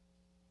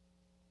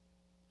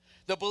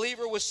 The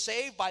believer was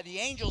saved by the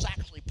angels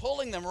actually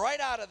pulling them right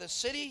out of the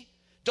city.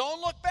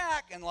 Don't look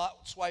back. And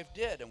Lot's wife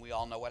did, and we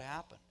all know what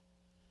happened.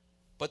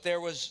 But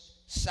there was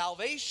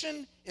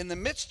salvation in the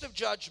midst of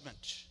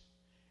judgment.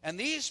 And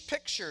these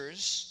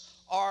pictures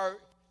are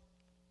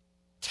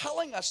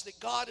telling us that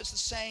God is the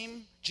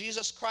same.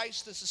 Jesus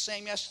Christ is the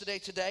same yesterday,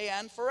 today,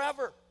 and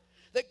forever.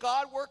 that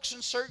God works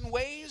in certain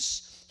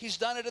ways. He's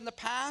done it in the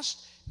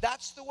past.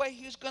 That's the way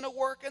he's going to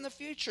work in the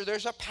future.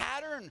 There's a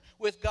pattern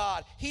with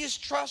God. He's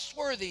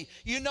trustworthy.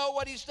 You know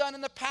what he's done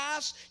in the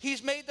past.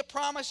 He's made the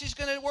promise he's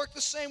going to work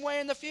the same way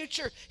in the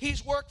future.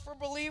 He's worked for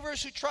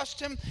believers who trust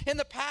him in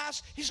the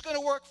past. He's going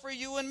to work for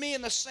you and me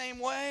in the same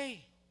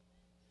way.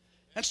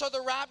 And so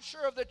the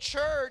rapture of the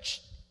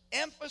church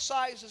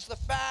emphasizes the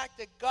fact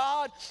that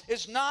God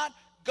is not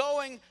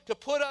going to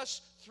put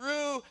us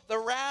through the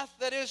wrath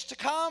that is to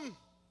come.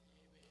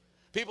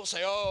 People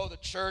say, oh, the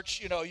church,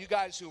 you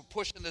guys who are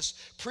pushing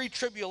this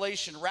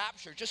pre-tribulation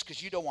rapture just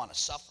because you don't want to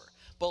suffer.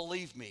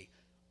 Believe me,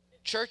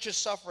 church is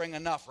suffering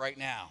enough right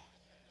now.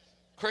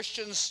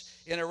 Christians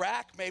in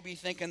Iraq may be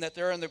thinking that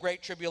they're in the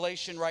Great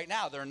Tribulation right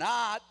now. They're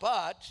not,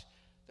 but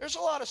there's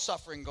a lot of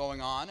suffering going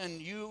on, and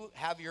you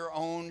have your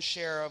own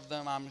share of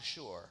them, I'm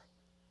sure.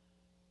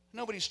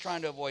 Nobody's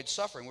trying to avoid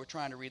suffering. We're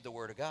trying to read the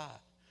Word of God,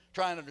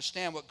 trying to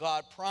understand what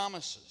God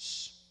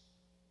promises.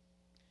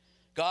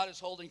 God is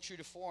holding true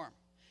to form.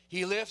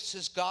 He lifts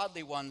his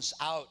godly ones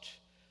out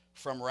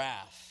from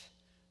wrath,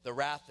 the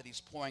wrath that he's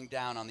pouring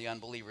down on the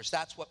unbelievers.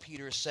 That's what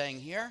Peter is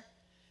saying here,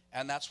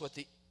 and that's what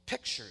the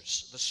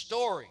pictures, the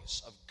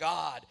stories of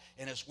God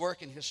and his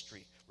work in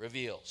history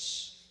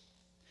reveals.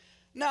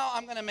 Now,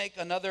 I'm going to make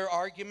another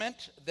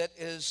argument that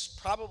is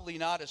probably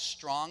not as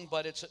strong,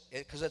 but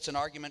because it's an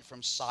argument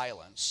from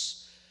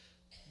silence.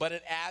 But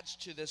it adds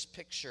to this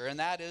picture, and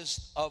that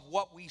is of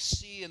what we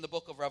see in the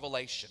book of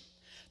Revelation.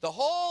 The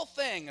whole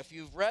thing, if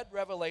you've read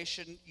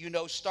Revelation,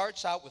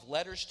 starts out with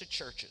letters to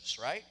churches,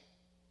 right?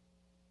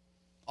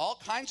 All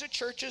kinds of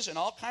churches and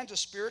all kinds of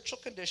spiritual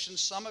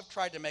conditions. Some have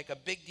tried to make a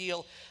big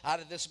deal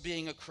out of this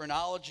being a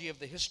chronology of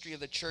the history of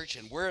the church,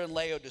 and we're in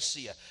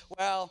Laodicea.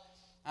 Well,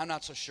 I'm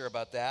not so sure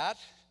about that.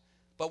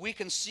 But we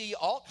can see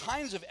all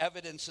kinds of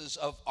evidences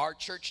of our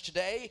church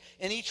today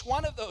in each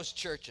one of those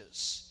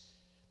churches.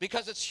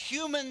 Because it's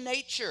human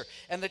nature.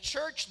 And the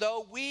church,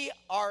 though, we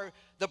are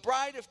the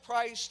bride of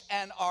Christ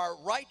and are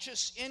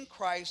righteous in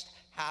Christ,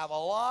 have a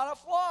lot of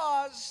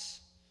flaws.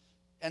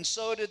 And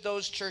so did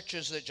those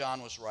churches that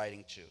John was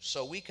writing to.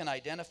 So we can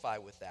identify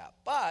with that.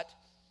 But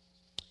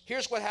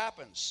here's what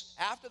happens.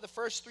 After the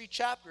first 3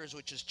 chapters,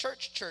 which is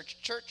church,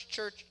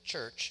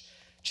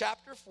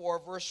 chapter 4,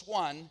 verse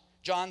 1,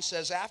 John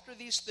says, after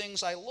these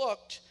things I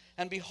looked,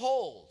 and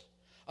behold,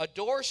 a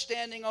door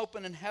standing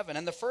open in heaven.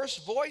 And the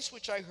first voice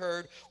which I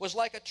heard was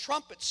like a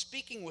trumpet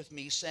speaking with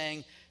me,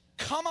 saying,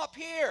 come up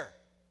here.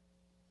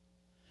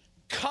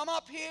 Come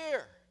up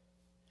here.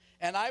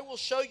 And I will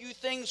show you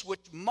things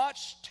which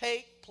must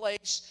take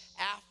place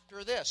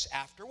after this.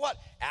 After what?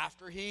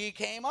 After he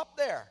came up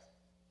there.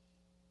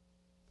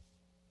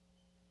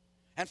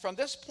 And from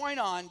this point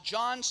on,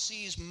 John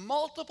sees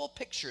multiple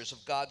pictures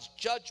of God's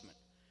judgment,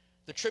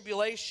 the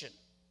tribulation.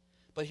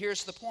 But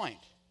here's the point.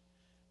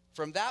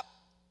 From that,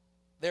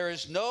 there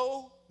is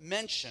no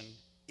mention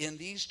in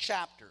these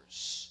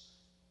chapters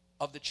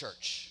of the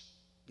church.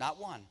 Not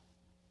one.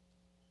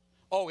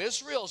 Oh,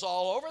 Israel's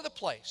all over the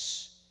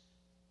place.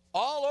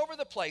 All over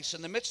the place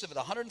in the midst of it.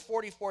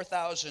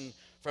 144,000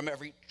 from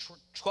every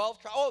 12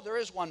 tribes. Oh, there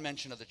is one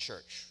mention of the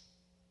church.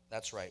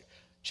 That's right.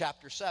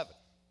 Chapter 7,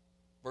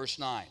 verse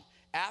 9.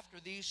 After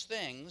these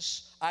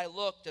things I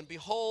looked, and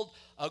behold,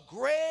 a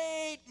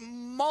great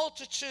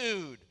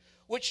multitude,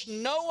 which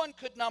no one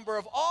could number,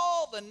 of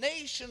all the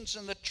nations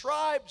and the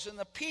tribes and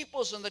the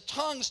peoples and the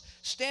tongues,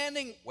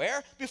 standing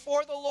where?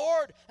 Before the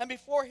Lord and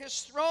before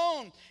his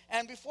throne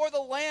and before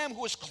the Lamb,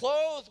 who was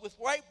clothed with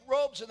white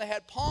robes, and they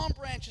had palm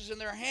branches in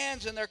their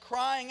hands, and they're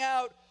crying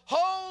out,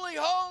 holy,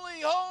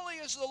 holy, holy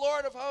is the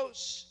Lord of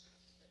hosts.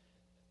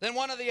 Then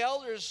one of the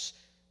elders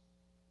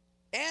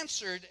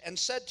answered and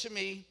said to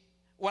me,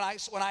 when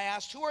I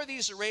asked, who are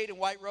these arrayed in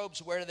white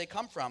robes, where do they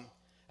come from?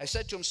 I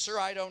said to him, sir,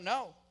 I don't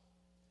know.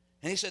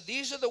 And he said,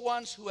 these are the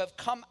ones who have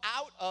come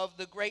out of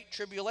the great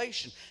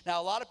tribulation.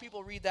 Now, a lot of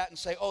people read that and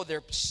say, oh,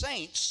 they're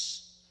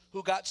saints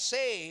who got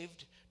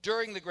saved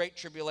during the great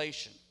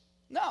tribulation.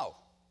 No.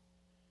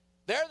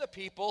 They're the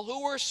people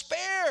who were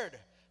spared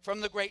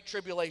from the great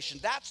tribulation.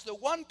 That's the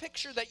one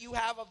picture that you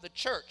have of the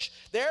church.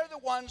 They're the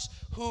ones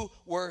who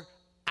were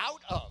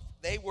out of.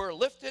 They were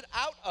lifted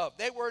out of.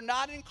 They were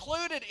not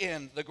included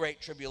in the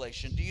great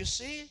tribulation. Do you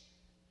see?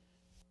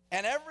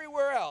 And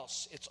everywhere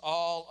else, it's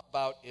all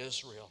about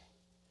Israel.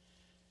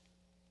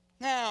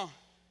 Now,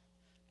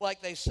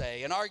 like they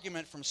say, an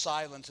argument from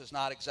silence is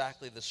not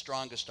exactly the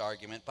strongest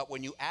argument, but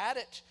when you add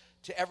it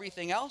to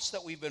everything else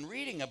that we've been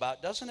reading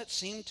about, doesn't it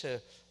seem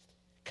to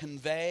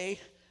convey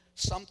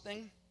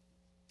something?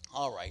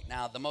 All right,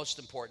 now the most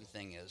important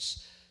thing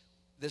is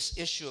this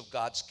issue of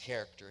God's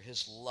character,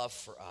 his love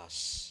for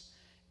us.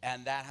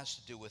 And that has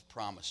to do with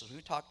promises.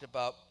 We talked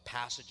about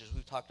passages.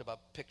 We talked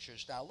about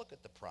pictures. Now look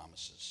at the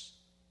promises.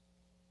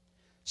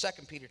 2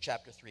 Peter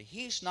chapter 3.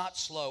 He's not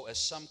slow, as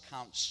some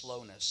count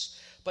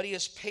slowness, but he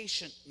is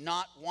patient,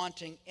 not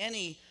wanting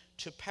any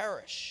to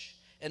perish,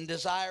 and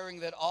desiring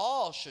that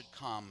all should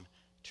come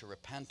to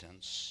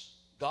repentance.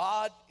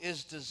 God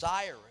is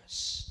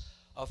desirous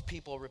of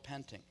people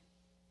repenting.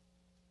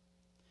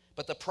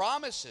 But the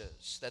promise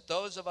is that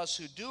those of us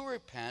who do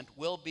repent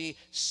will be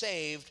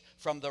saved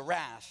from the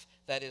wrath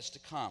that is to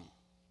come.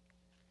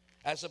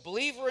 As a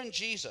believer in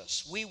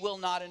Jesus, we will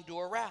not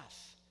endure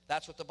wrath.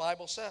 That's what the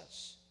Bible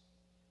says.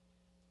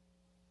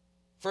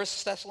 1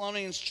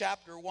 Thessalonians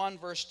chapter 1,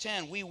 verse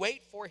 10, we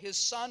wait for his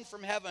Son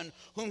from heaven,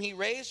 whom he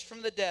raised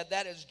from the dead.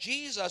 That is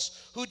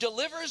Jesus, who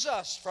delivers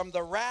us from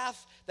the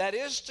wrath that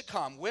is to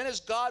come. When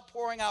is God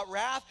pouring out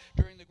wrath?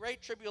 During the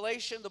Great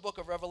Tribulation. The book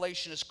of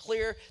Revelation is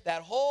clear.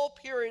 That whole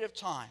period of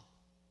time.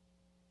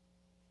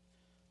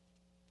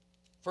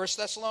 1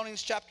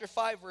 Thessalonians chapter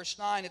 5, verse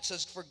 9, it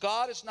says, for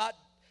God has not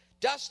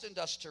destined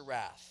us to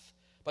wrath,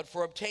 but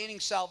for obtaining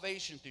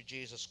salvation through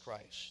Jesus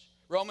Christ.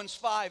 Romans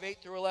 5, 8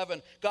 through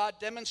 11, God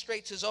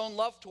demonstrates his own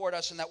love toward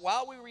us, and that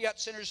while we were yet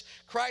sinners,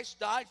 Christ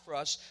died for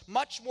us.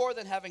 Much more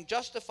than having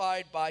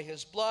justified by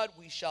his blood,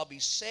 we shall be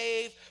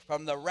saved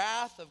from the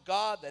wrath of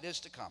God that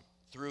is to come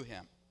through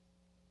him.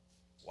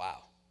 Wow.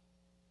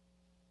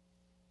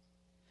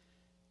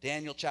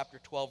 Daniel chapter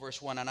 12,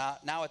 verse 1, and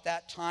now at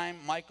that time,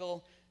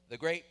 Michael, the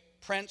great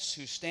prince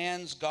who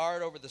stands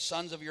guard over the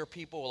sons of your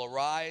people, will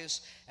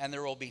arise, and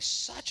there will be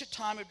such a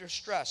time of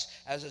distress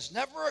as has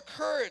never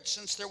occurred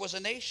since there was a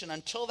nation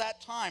until that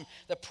time.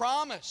 The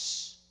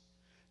promise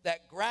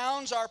that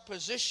grounds our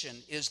position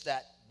is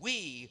that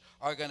we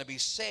are going to be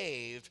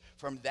saved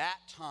from that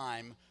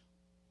time,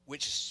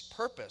 which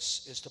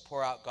purpose is to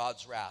pour out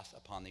God's wrath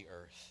upon the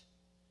earth.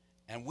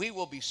 And we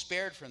will be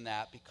spared from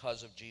that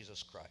because of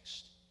Jesus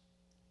Christ.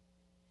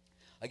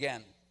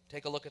 Again,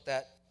 take a look at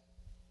that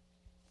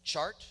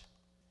chart.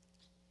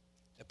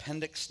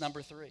 Appendix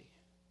number 3.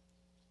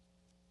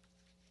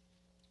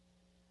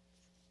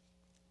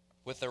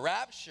 With the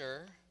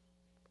rapture,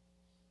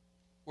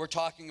 we're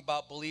talking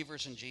about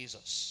believers in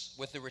Jesus.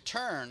 With the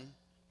return,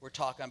 we're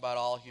talking about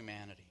all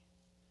humanity.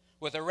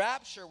 With the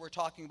rapture, we're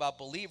talking about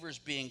believers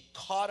being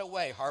caught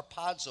away,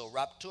 harpazo,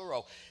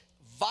 rapturo,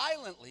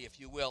 violently, if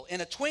you will,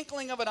 in a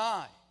twinkling of an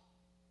eye.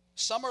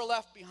 Some are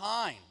left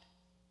behind,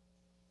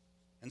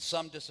 and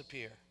some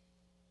disappear.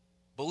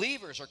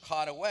 Believers are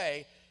caught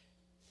away.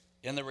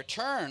 In the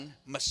return,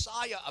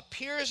 Messiah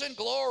appears in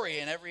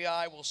glory, and every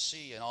eye will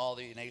see, and all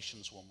the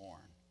nations will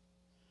mourn.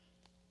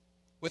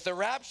 With the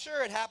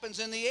rapture, it happens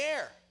in the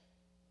air.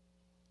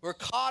 We're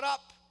caught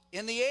up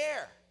in the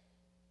air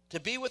to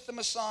be with the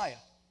Messiah.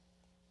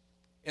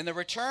 In the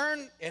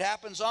return, it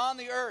happens on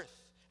the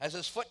earth as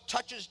his foot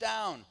touches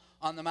down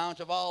on the Mount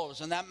of Olives,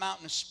 and that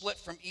mountain is split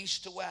from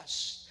east to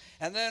west.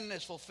 And then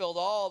is fulfilled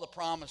all the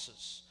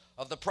promises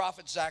of the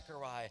prophet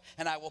Zechariah,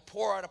 and I will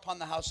pour out upon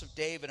the house of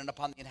David and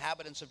upon the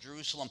inhabitants of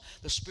Jerusalem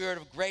the spirit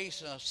of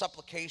grace and of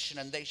supplication,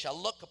 and they shall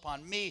look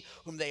upon me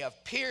whom they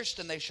have pierced,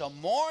 and they shall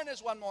mourn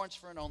as one mourns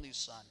for an only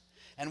son,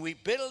 and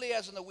weep bitterly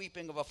as in the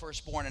weeping of a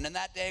firstborn. And in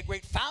that day a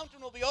great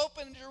fountain will be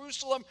opened in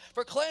Jerusalem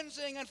for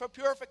cleansing and for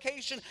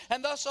purification,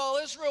 and thus all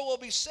Israel will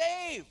be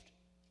saved.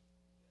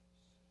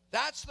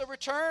 That's the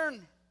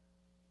return.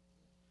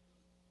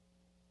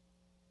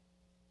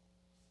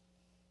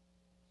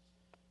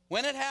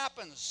 When it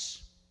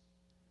happens,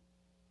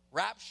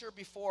 rapture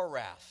before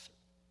wrath,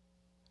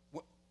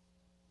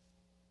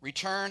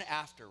 return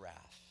after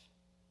wrath.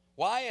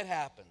 Why it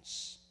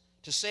happens?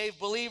 To save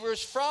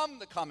believers from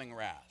the coming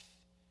wrath.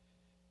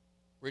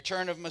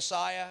 Return of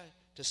Messiah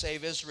to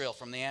save Israel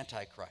from the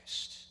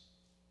Antichrist.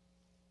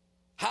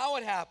 How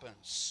it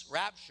happens?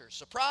 Rapture,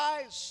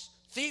 surprise,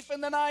 thief in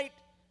the night.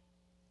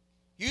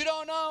 You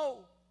don't know.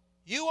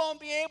 You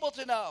won't be able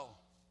to know.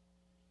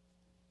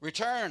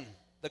 Return.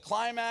 The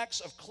climax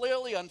of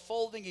clearly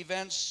unfolding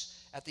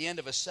events at the end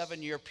of a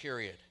 7-year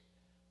period,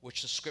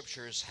 which the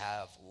scriptures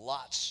have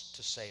lots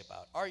to say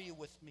about. Are you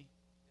with me?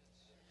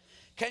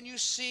 Can you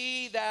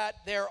see that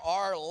there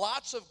are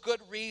lots of good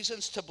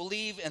reasons to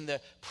believe in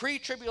the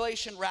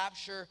pre-tribulation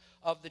rapture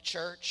of the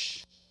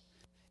church?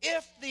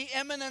 If the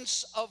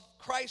imminence of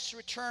Christ's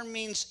return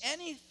means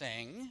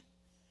anything,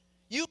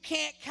 you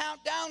can't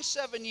count down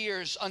 7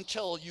 years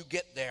until you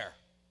get there,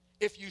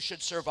 if you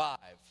should survive.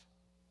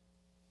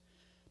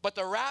 But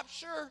the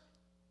rapture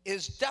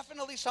is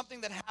definitely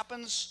something that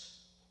happens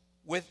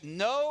with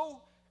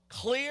no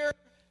clear,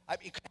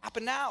 it could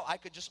happen now. I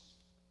could just,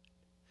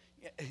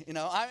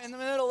 I'm in the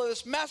middle of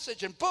this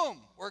message and boom,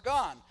 we're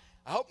gone.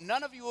 I hope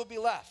none of you will be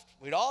left.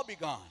 We'd all be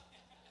gone,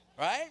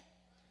 right?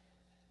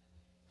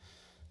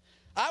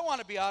 I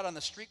want to be out on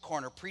the street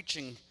corner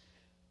preaching,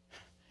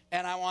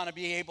 and I want to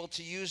be able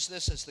to use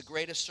this as the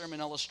greatest sermon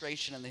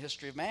illustration in the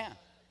history of man.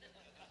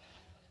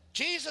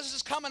 Jesus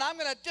is coming, I'm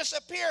going to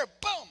disappear,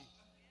 boom.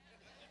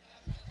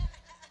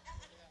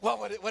 Well,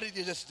 what did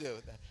you just do?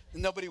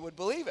 Nobody would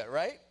believe it,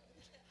 right?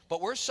 But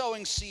we're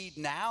sowing seed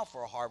now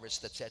for a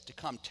harvest that's yet to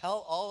come.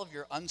 Tell all of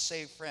your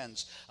unsaved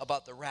friends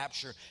about the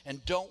rapture,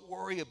 and don't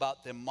worry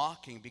about them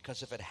mocking,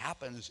 because if it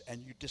happens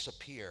and you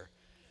disappear,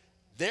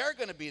 they're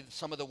going to be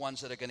some of the ones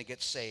that are going to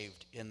get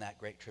saved in that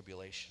great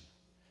tribulation.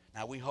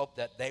 Now, we hope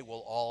that they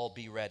will all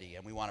be ready,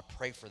 and we want to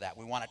pray for that.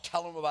 We want to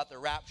tell them about the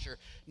rapture,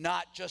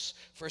 not just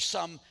for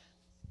some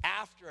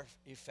after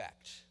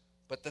effect,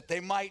 but that they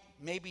might,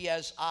 maybe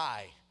as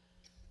I,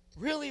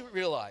 really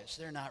realize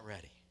they're not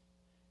ready.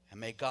 And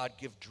may God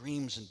give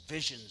dreams and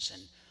visions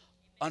and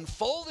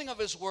unfolding of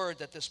his word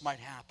that this might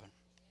happen.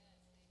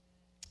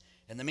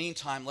 In the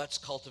meantime, let's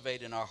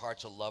cultivate in our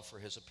hearts a love for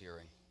his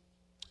appearing.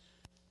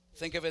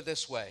 Think of it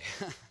this way.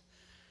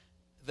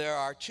 There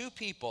are two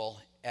people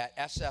at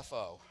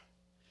SFO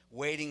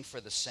waiting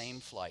for the same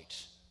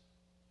flight.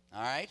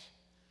 All right?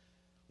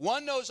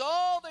 One knows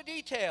all the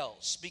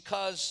details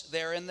because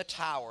they're in the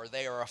tower.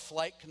 They are a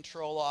flight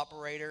control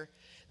operator.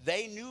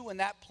 They knew when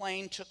that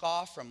plane took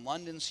off from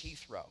London's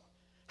Heathrow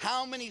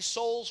how many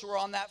souls were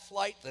on that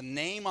flight, the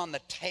name on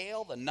the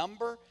tail, the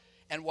number,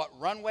 and what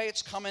runway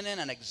it's coming in,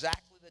 and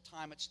exactly the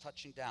time it's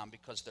touching down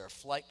because they're a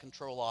flight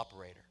control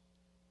operator.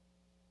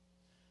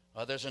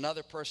 Well, there's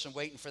another person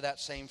waiting for that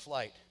same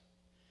flight.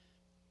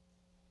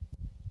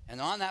 And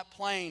on that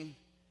plane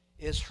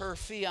is her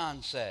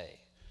fiancé,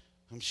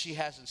 whom she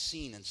hasn't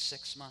seen in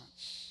 6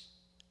 months.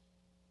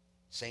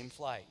 Same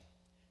flight.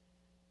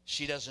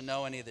 She doesn't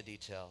know any of the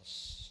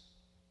details.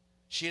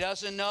 She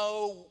doesn't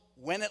know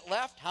when it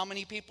left, how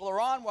many people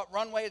are on, what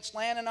runway it's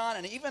landing on,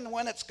 and even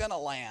when it's going to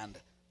land.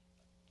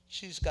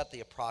 She's got the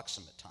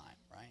approximate time,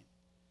 right?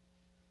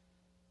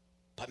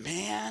 But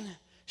man,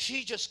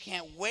 she just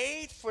can't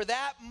wait for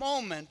that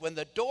moment when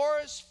the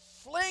doors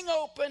fling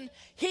open,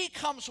 he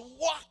comes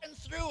walking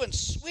through and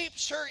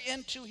sweeps her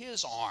into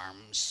his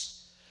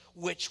arms.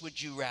 Which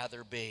would you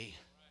rather be?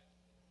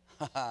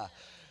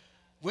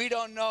 We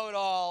don't know it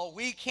all.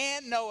 We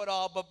can't know it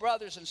all. But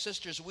brothers and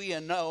sisters, we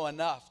know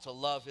enough to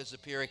love his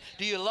appearing.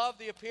 Do you love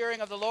the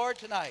appearing of the Lord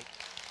tonight?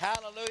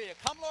 Hallelujah.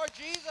 Come, Lord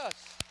Jesus.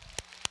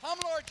 Come,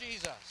 Lord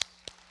Jesus.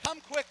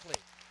 Come quickly.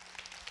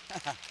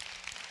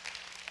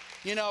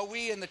 You know,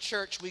 we in the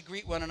church, we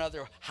greet one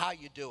another, how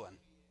you doing?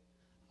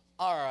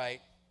 All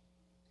right.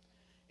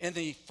 In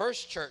the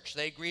first church,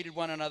 they greeted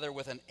one another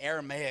with an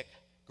Aramaic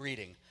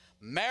greeting.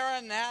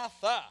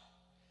 Maranatha.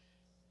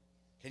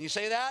 Can you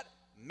say that?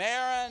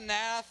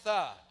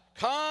 Maranatha.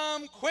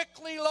 Come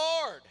quickly,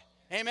 Lord.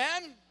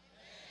 Amen? Amen.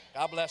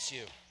 God bless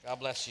you. God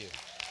bless you.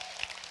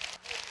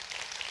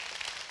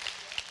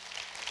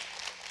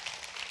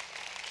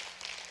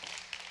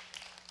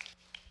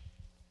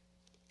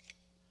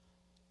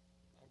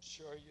 I'm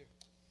sure you.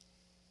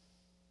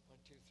 1,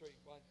 2, 3.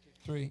 1, 2,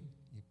 3.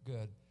 You're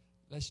good.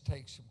 Let's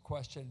take some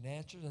question and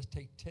answers. Let's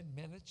take 10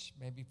 minutes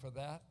maybe for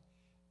that.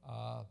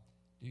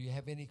 Do you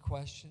have any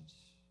questions?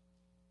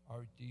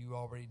 Or do you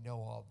already know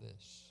all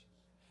this?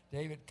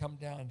 David, come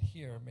down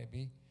here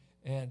maybe.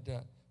 And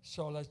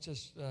so let's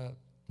just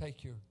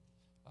take your,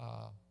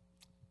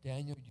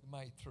 Daniel, you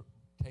might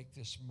take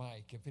this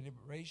mic. If it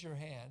raise your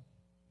hand,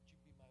 would you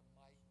be my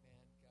mic man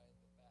guy in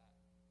the back?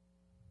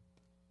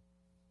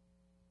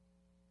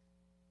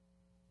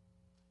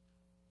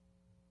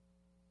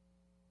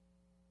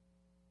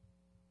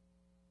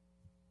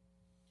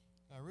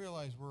 I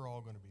realize we're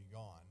all going to be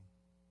gone,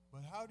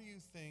 but how do you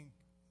think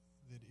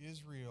that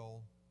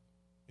Israel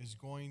is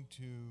going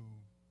to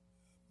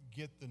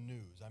get the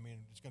news? I mean,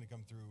 it's going to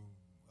come through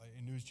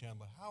a news channel,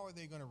 but how are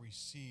they going to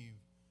receive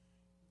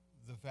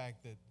the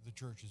fact that the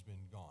church has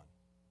been gone?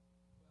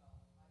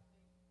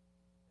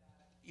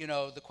 You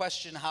know, the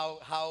question,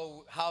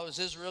 how is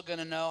Israel going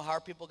to know? How are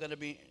people going to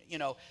be, you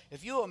know,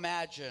 if you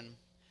imagine,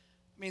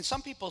 I mean,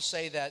 some people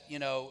say that, you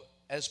know,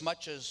 as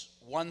much as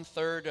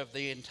 1/3 of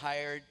the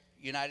entire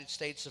United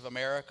States of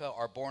America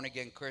are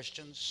born-again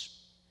Christians.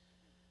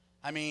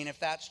 I mean, if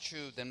that's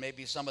true, then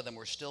maybe some of them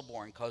were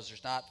stillborn because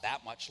there's not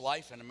that much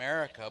life in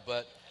America.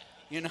 But,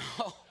 you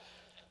know,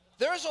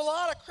 there's a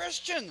lot of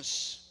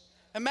Christians.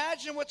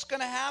 Imagine what's going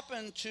to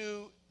happen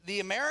to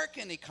the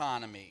American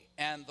economy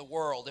and the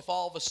world if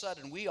all of a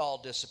sudden we all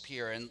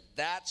disappear. And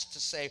that's to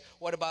say,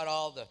 what about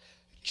all the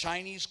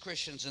Chinese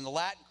Christians and the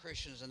Latin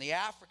Christians and the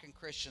African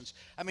Christians?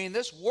 I mean,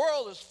 this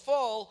world is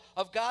full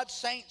of God's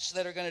saints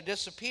that are going to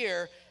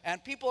disappear,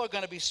 and people are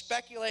going to be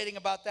speculating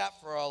about that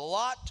for a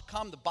lot to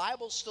come. The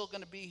Bible's still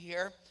going to be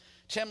here.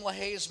 Tim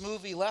LaHaye's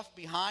movie Left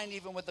Behind,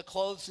 even with the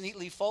clothes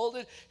neatly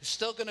folded, is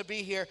still going to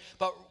be here.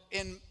 But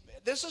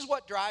this is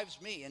what drives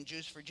me in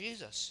Jews for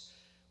Jesus.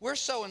 We're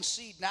sowing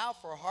seed now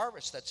for a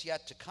harvest that's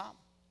yet to come.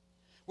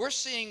 We're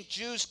seeing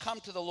Jews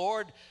come to the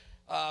Lord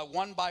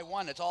one by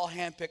one. It's all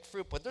hand-picked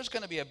fruit. But there's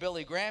going to be a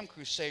Billy Graham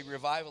crusade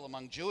revival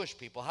among Jewish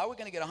people. How are we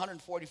going to get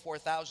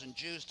 144,000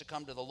 Jews to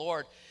come to the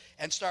Lord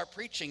and start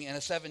preaching in a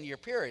 7-year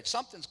period?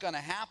 Something's going to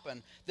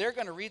happen. They're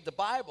going to read the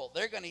Bible.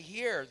 They're going to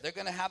hear. They're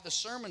going to have the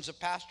sermons of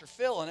Pastor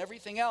Phil and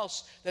everything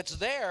else that's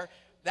there.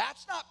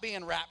 That's not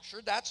being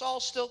raptured. That's all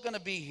still going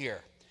to be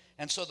here.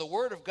 And so the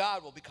Word of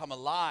God will become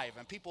alive,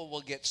 and people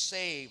will get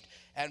saved.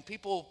 And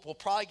people will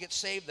probably get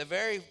saved the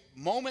very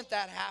moment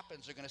that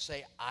happens. They're going to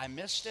say, I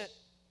missed it.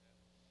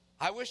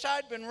 I wish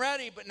I'd been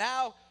ready, but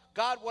now,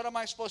 God, what am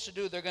I supposed to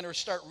do? They're going to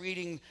start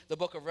reading the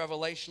book of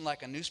Revelation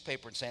like a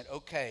newspaper and saying,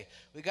 okay,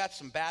 we got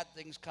some bad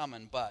things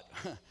coming, but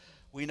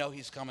we know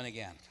he's coming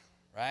again,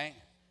 right?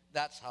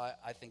 That's how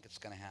I think it's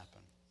going to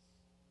happen.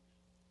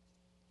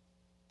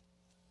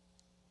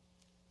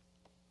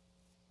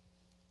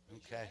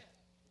 Okay.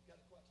 We've got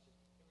a question.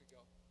 Here we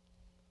go.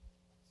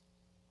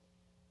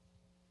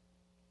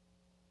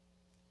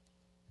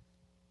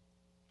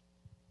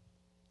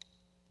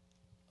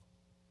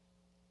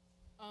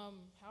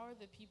 how are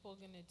the people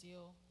going to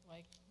deal,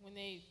 like, when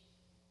they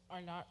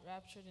are not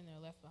raptured and they're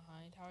left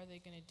behind? How are they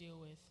going to deal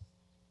with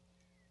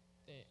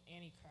the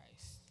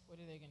Antichrist? What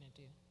are they going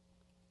to do?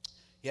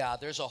 Yeah,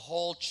 there's a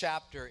whole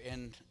chapter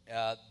in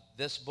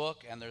this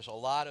book, and there's a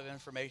lot of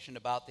information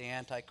about the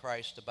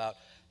Antichrist, about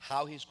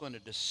how he's going to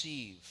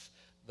deceive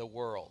the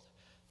world.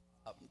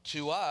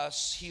 To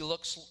us, he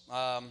looks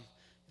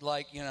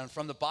like,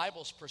 from the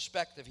Bible's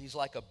perspective, he's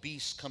like a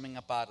beast coming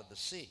up out of the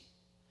sea.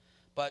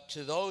 But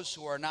to those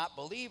who are not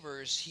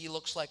believers, he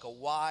looks like a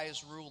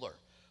wise ruler,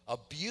 a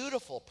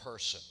beautiful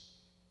person,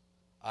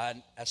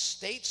 a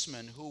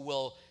statesman who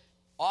will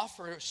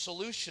offer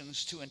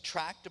solutions to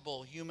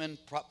intractable human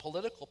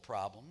political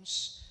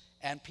problems,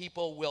 and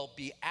people will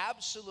be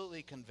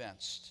absolutely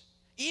convinced.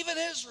 Even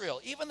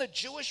Israel, even the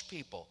Jewish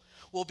people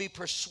will be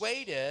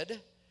persuaded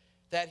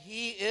that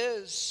he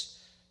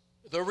is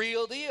the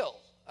real deal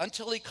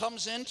until he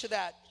comes into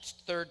that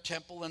third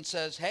temple and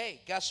says,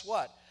 hey, guess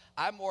what?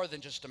 I'm more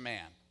than just a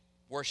man.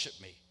 Worship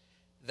me.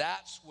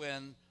 That's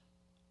when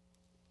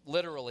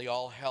literally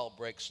all hell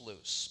breaks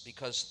loose,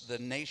 because the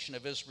nation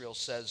of Israel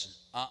says,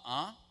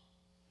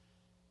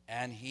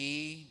 and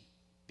he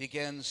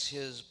begins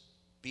his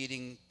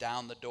beating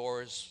down the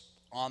doors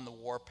on the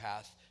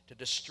warpath to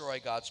destroy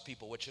God's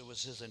people, which it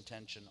was his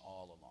intention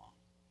all along.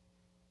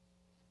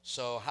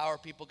 So how are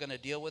people going to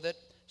deal with it?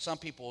 Some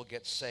people will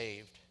get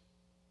saved,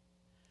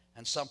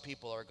 and some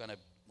people are going to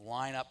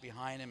line up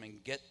behind him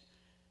and get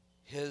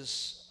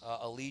his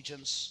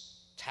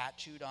allegiance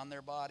tattooed on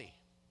their body.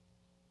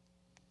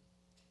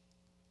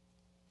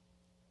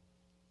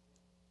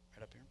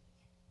 Right up here.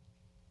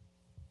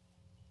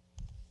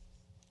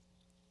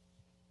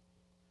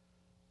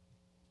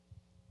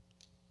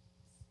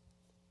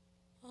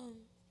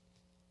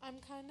 I'm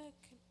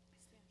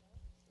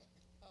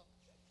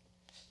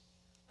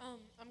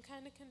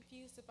kind of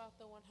confused about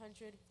the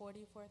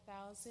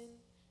 144,000.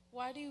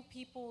 Why do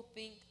people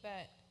think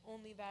that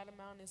only that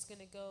amount is going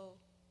to go,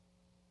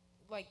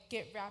 like,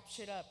 get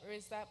raptured up, or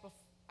is that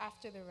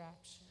after the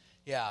rapture?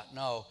 Yeah,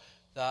 no,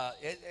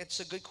 it's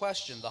a good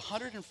question. The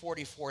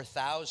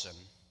 144,000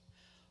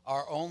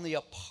 are only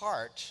a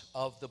part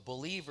of the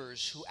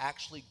believers who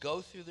actually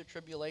go through the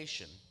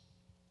tribulation,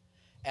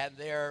 and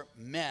they're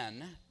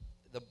men.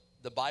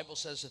 The Bible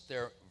says that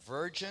they're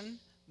virgin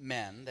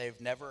men. They've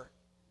never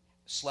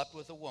slept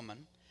with a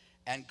woman,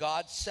 and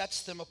God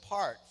sets them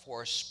apart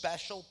for a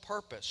special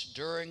purpose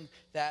during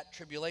that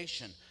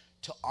tribulation,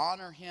 to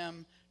honor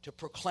him, to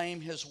proclaim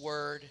his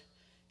word.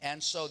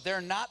 And so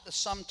they're not the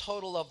sum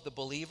total of the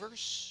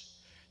believers.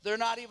 They're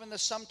not even the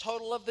sum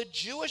total of the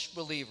Jewish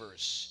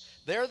believers.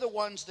 They're the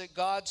ones that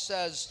God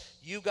says,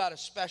 you got a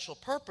special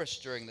purpose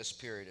during this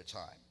period of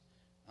time.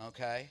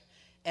 Okay?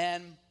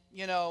 And,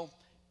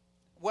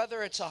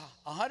 whether it's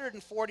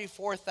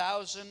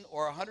 144,000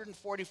 or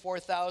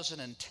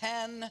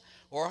 144,010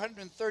 or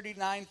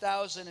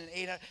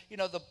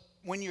 139,800,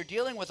 when you're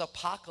dealing with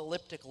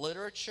apocalyptic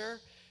literature,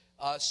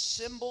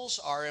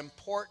 symbols are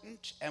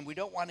important, and we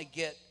don't want to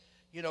get,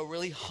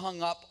 really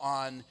hung up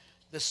on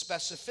the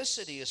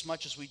specificity as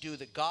much as we do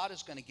that God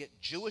is going to get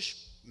Jewish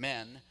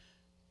men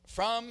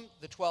from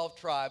the 12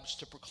 tribes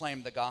to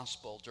proclaim the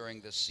gospel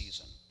during this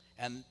season.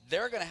 And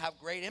they're going to have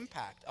great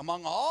impact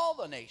among all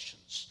the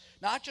nations,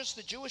 not just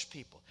the Jewish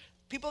people.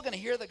 People are going to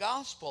hear the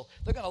gospel.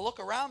 They're going to look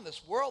around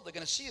this world. They're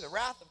going to see the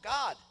wrath of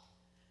God.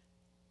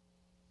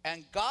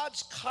 And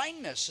God's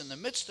kindness in the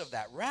midst of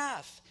that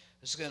wrath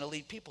is going to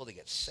lead people to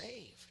get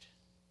saved.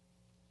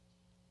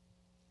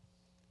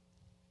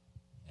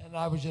 And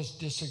I would just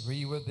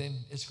disagree with him.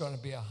 It's going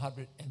to be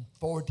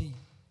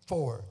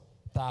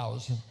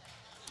 144,000.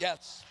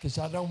 Yes. Because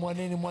I don't want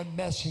anyone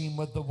messing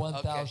with the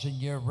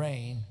 1,000-year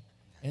reign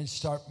and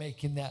start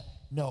making that.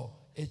 No,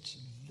 it's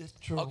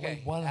literally Okay,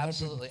 144,000.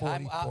 absolutely.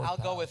 I'll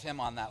go with him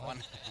on that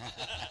one.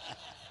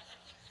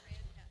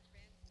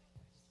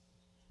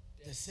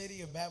 The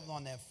city of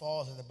Babylon that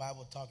falls that the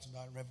Bible talks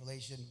about in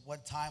Revelation,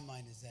 what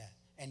timeline is that?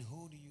 And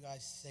who do you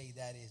guys say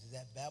that is? Is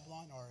that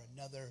Babylon or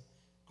another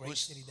great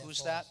city that falls?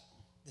 Who's that?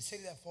 The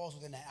city that falls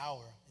within an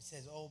hour. It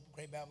says, oh,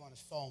 great Babylon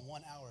has fallen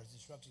 1 hour as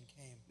destruction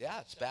came.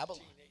 Yeah, it's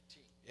Babylon.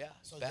 18. Yeah,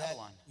 So it's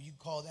Babylon. you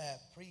call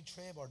that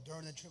pre-trib or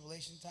during the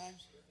tribulation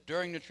times?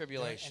 During the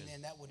tribulation. And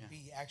then that would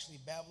be actually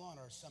Babylon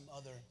or some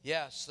other?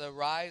 Yes, the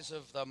rise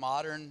of the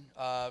modern,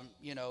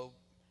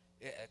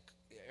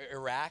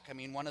 Iraq. I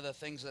mean, one of the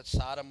things that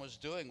Saddam was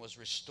doing was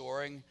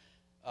restoring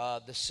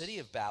the city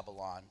of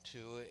Babylon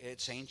to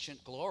its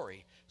ancient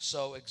glory.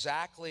 So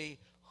exactly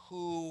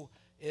who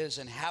is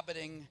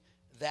inhabiting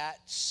that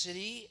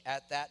city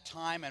at that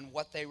time and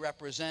what they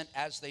represent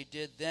as they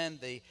did then,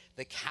 the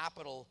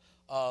capital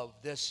of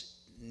this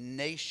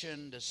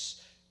nation,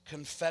 this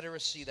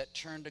confederacy that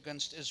turned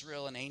against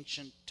Israel in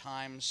ancient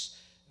times,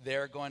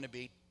 they're going to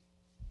be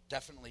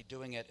definitely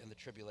doing it in the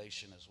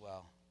tribulation as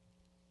well.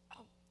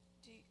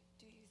 Do you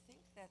think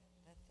that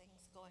the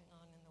things going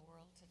on in the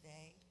world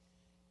today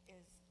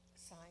is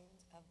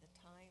signs of the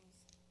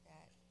times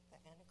that the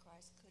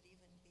Antichrist could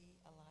even be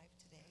alive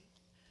today?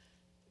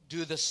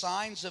 Do the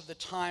signs of the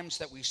times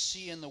that we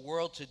see in the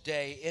world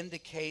today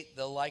indicate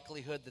the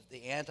likelihood that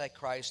the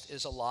Antichrist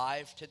is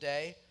alive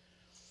today?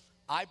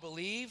 I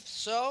believe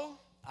so.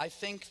 I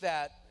think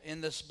that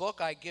in this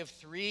book I give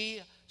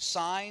 3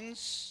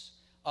 signs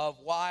of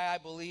why I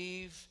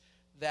believe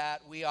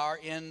that we are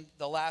in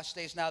the last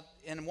days. Now,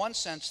 in one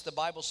sense, the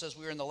Bible says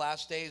we are in the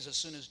last days as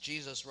soon as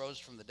Jesus rose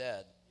from the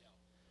dead.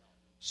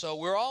 So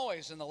we're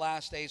always in the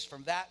last days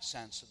from that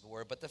sense of the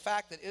word. But the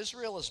fact that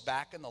Israel is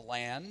back in the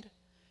land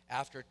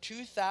after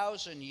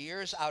 2,000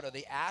 years out of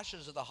the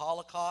ashes of the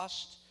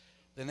Holocaust,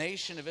 the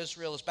nation of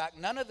Israel is back.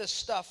 None of this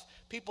stuff,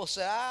 people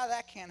say,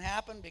 that can't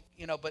happen,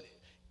 but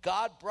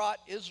God brought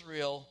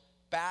Israel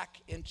back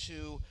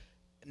into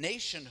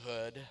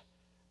nationhood,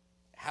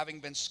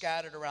 having been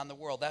scattered around the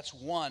world. That's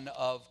one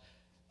of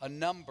a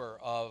number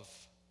of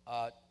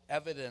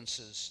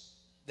evidences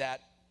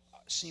that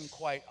seem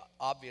quite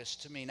obvious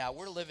to me. Now,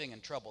 we're living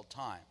in troubled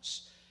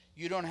times.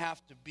 You don't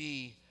have to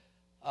be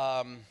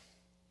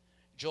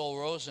Joel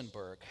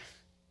Rosenberg,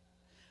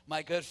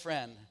 my good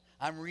friend.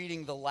 I'm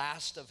reading the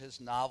last of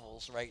his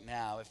novels right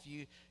now. If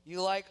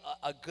you like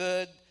a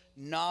good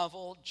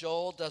novel,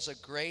 Joel does a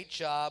great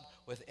job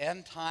with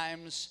end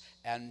times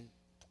and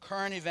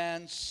current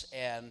events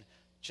and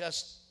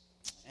just,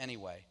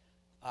 anyway,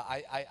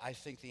 I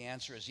think the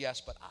answer is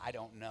yes, but I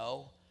don't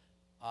know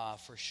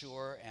for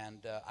sure, and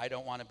I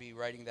don't want to be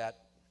writing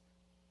that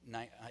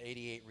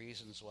 88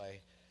 Reasons way.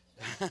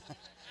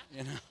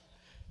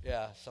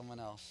 Yeah, someone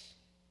else.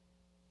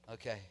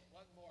 Okay.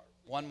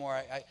 One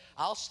more.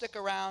 I'll stick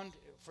around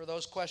for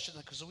those questions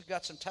because we've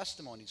got some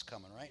testimonies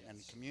coming, right, and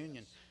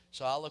communion.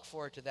 So I'll look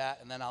forward to that,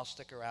 and then I'll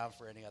stick around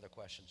for any other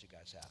questions you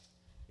guys have.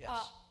 Yes.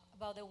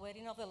 About the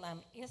wedding of the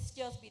Lamb, it's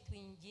just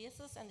between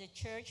Jesus and the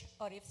church,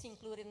 or it's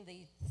including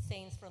the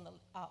saints from the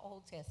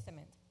Old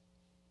Testament?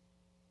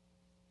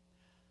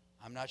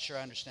 I'm not sure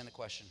I understand the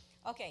question.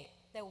 Okay,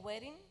 the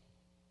wedding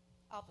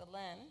of the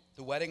Lamb.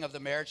 The wedding of the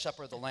marriage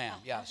supper of the Lamb,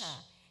 yes.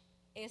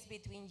 Is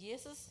between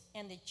Jesus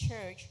and the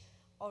church,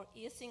 or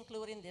is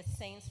including the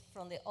saints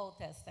from the Old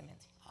Testament?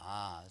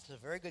 That's a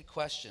very good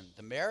question.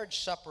 The marriage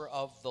supper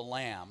of the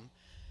Lamb,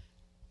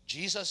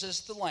 Jesus is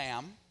the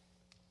Lamb.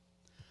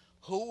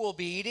 Who will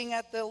be eating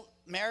at the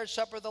marriage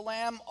supper of the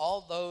Lamb?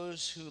 All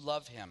those who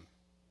love him.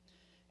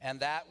 And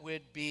that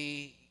would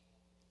be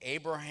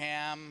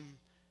Abraham,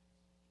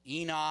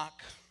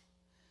 Enoch,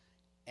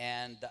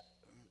 and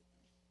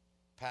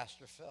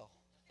Pastor Phil.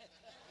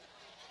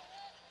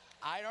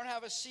 I don't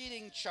have a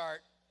seating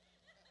chart,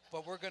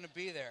 but we're going to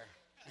be there.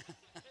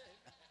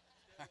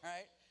 All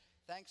right?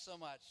 Thanks so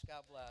much.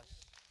 God bless.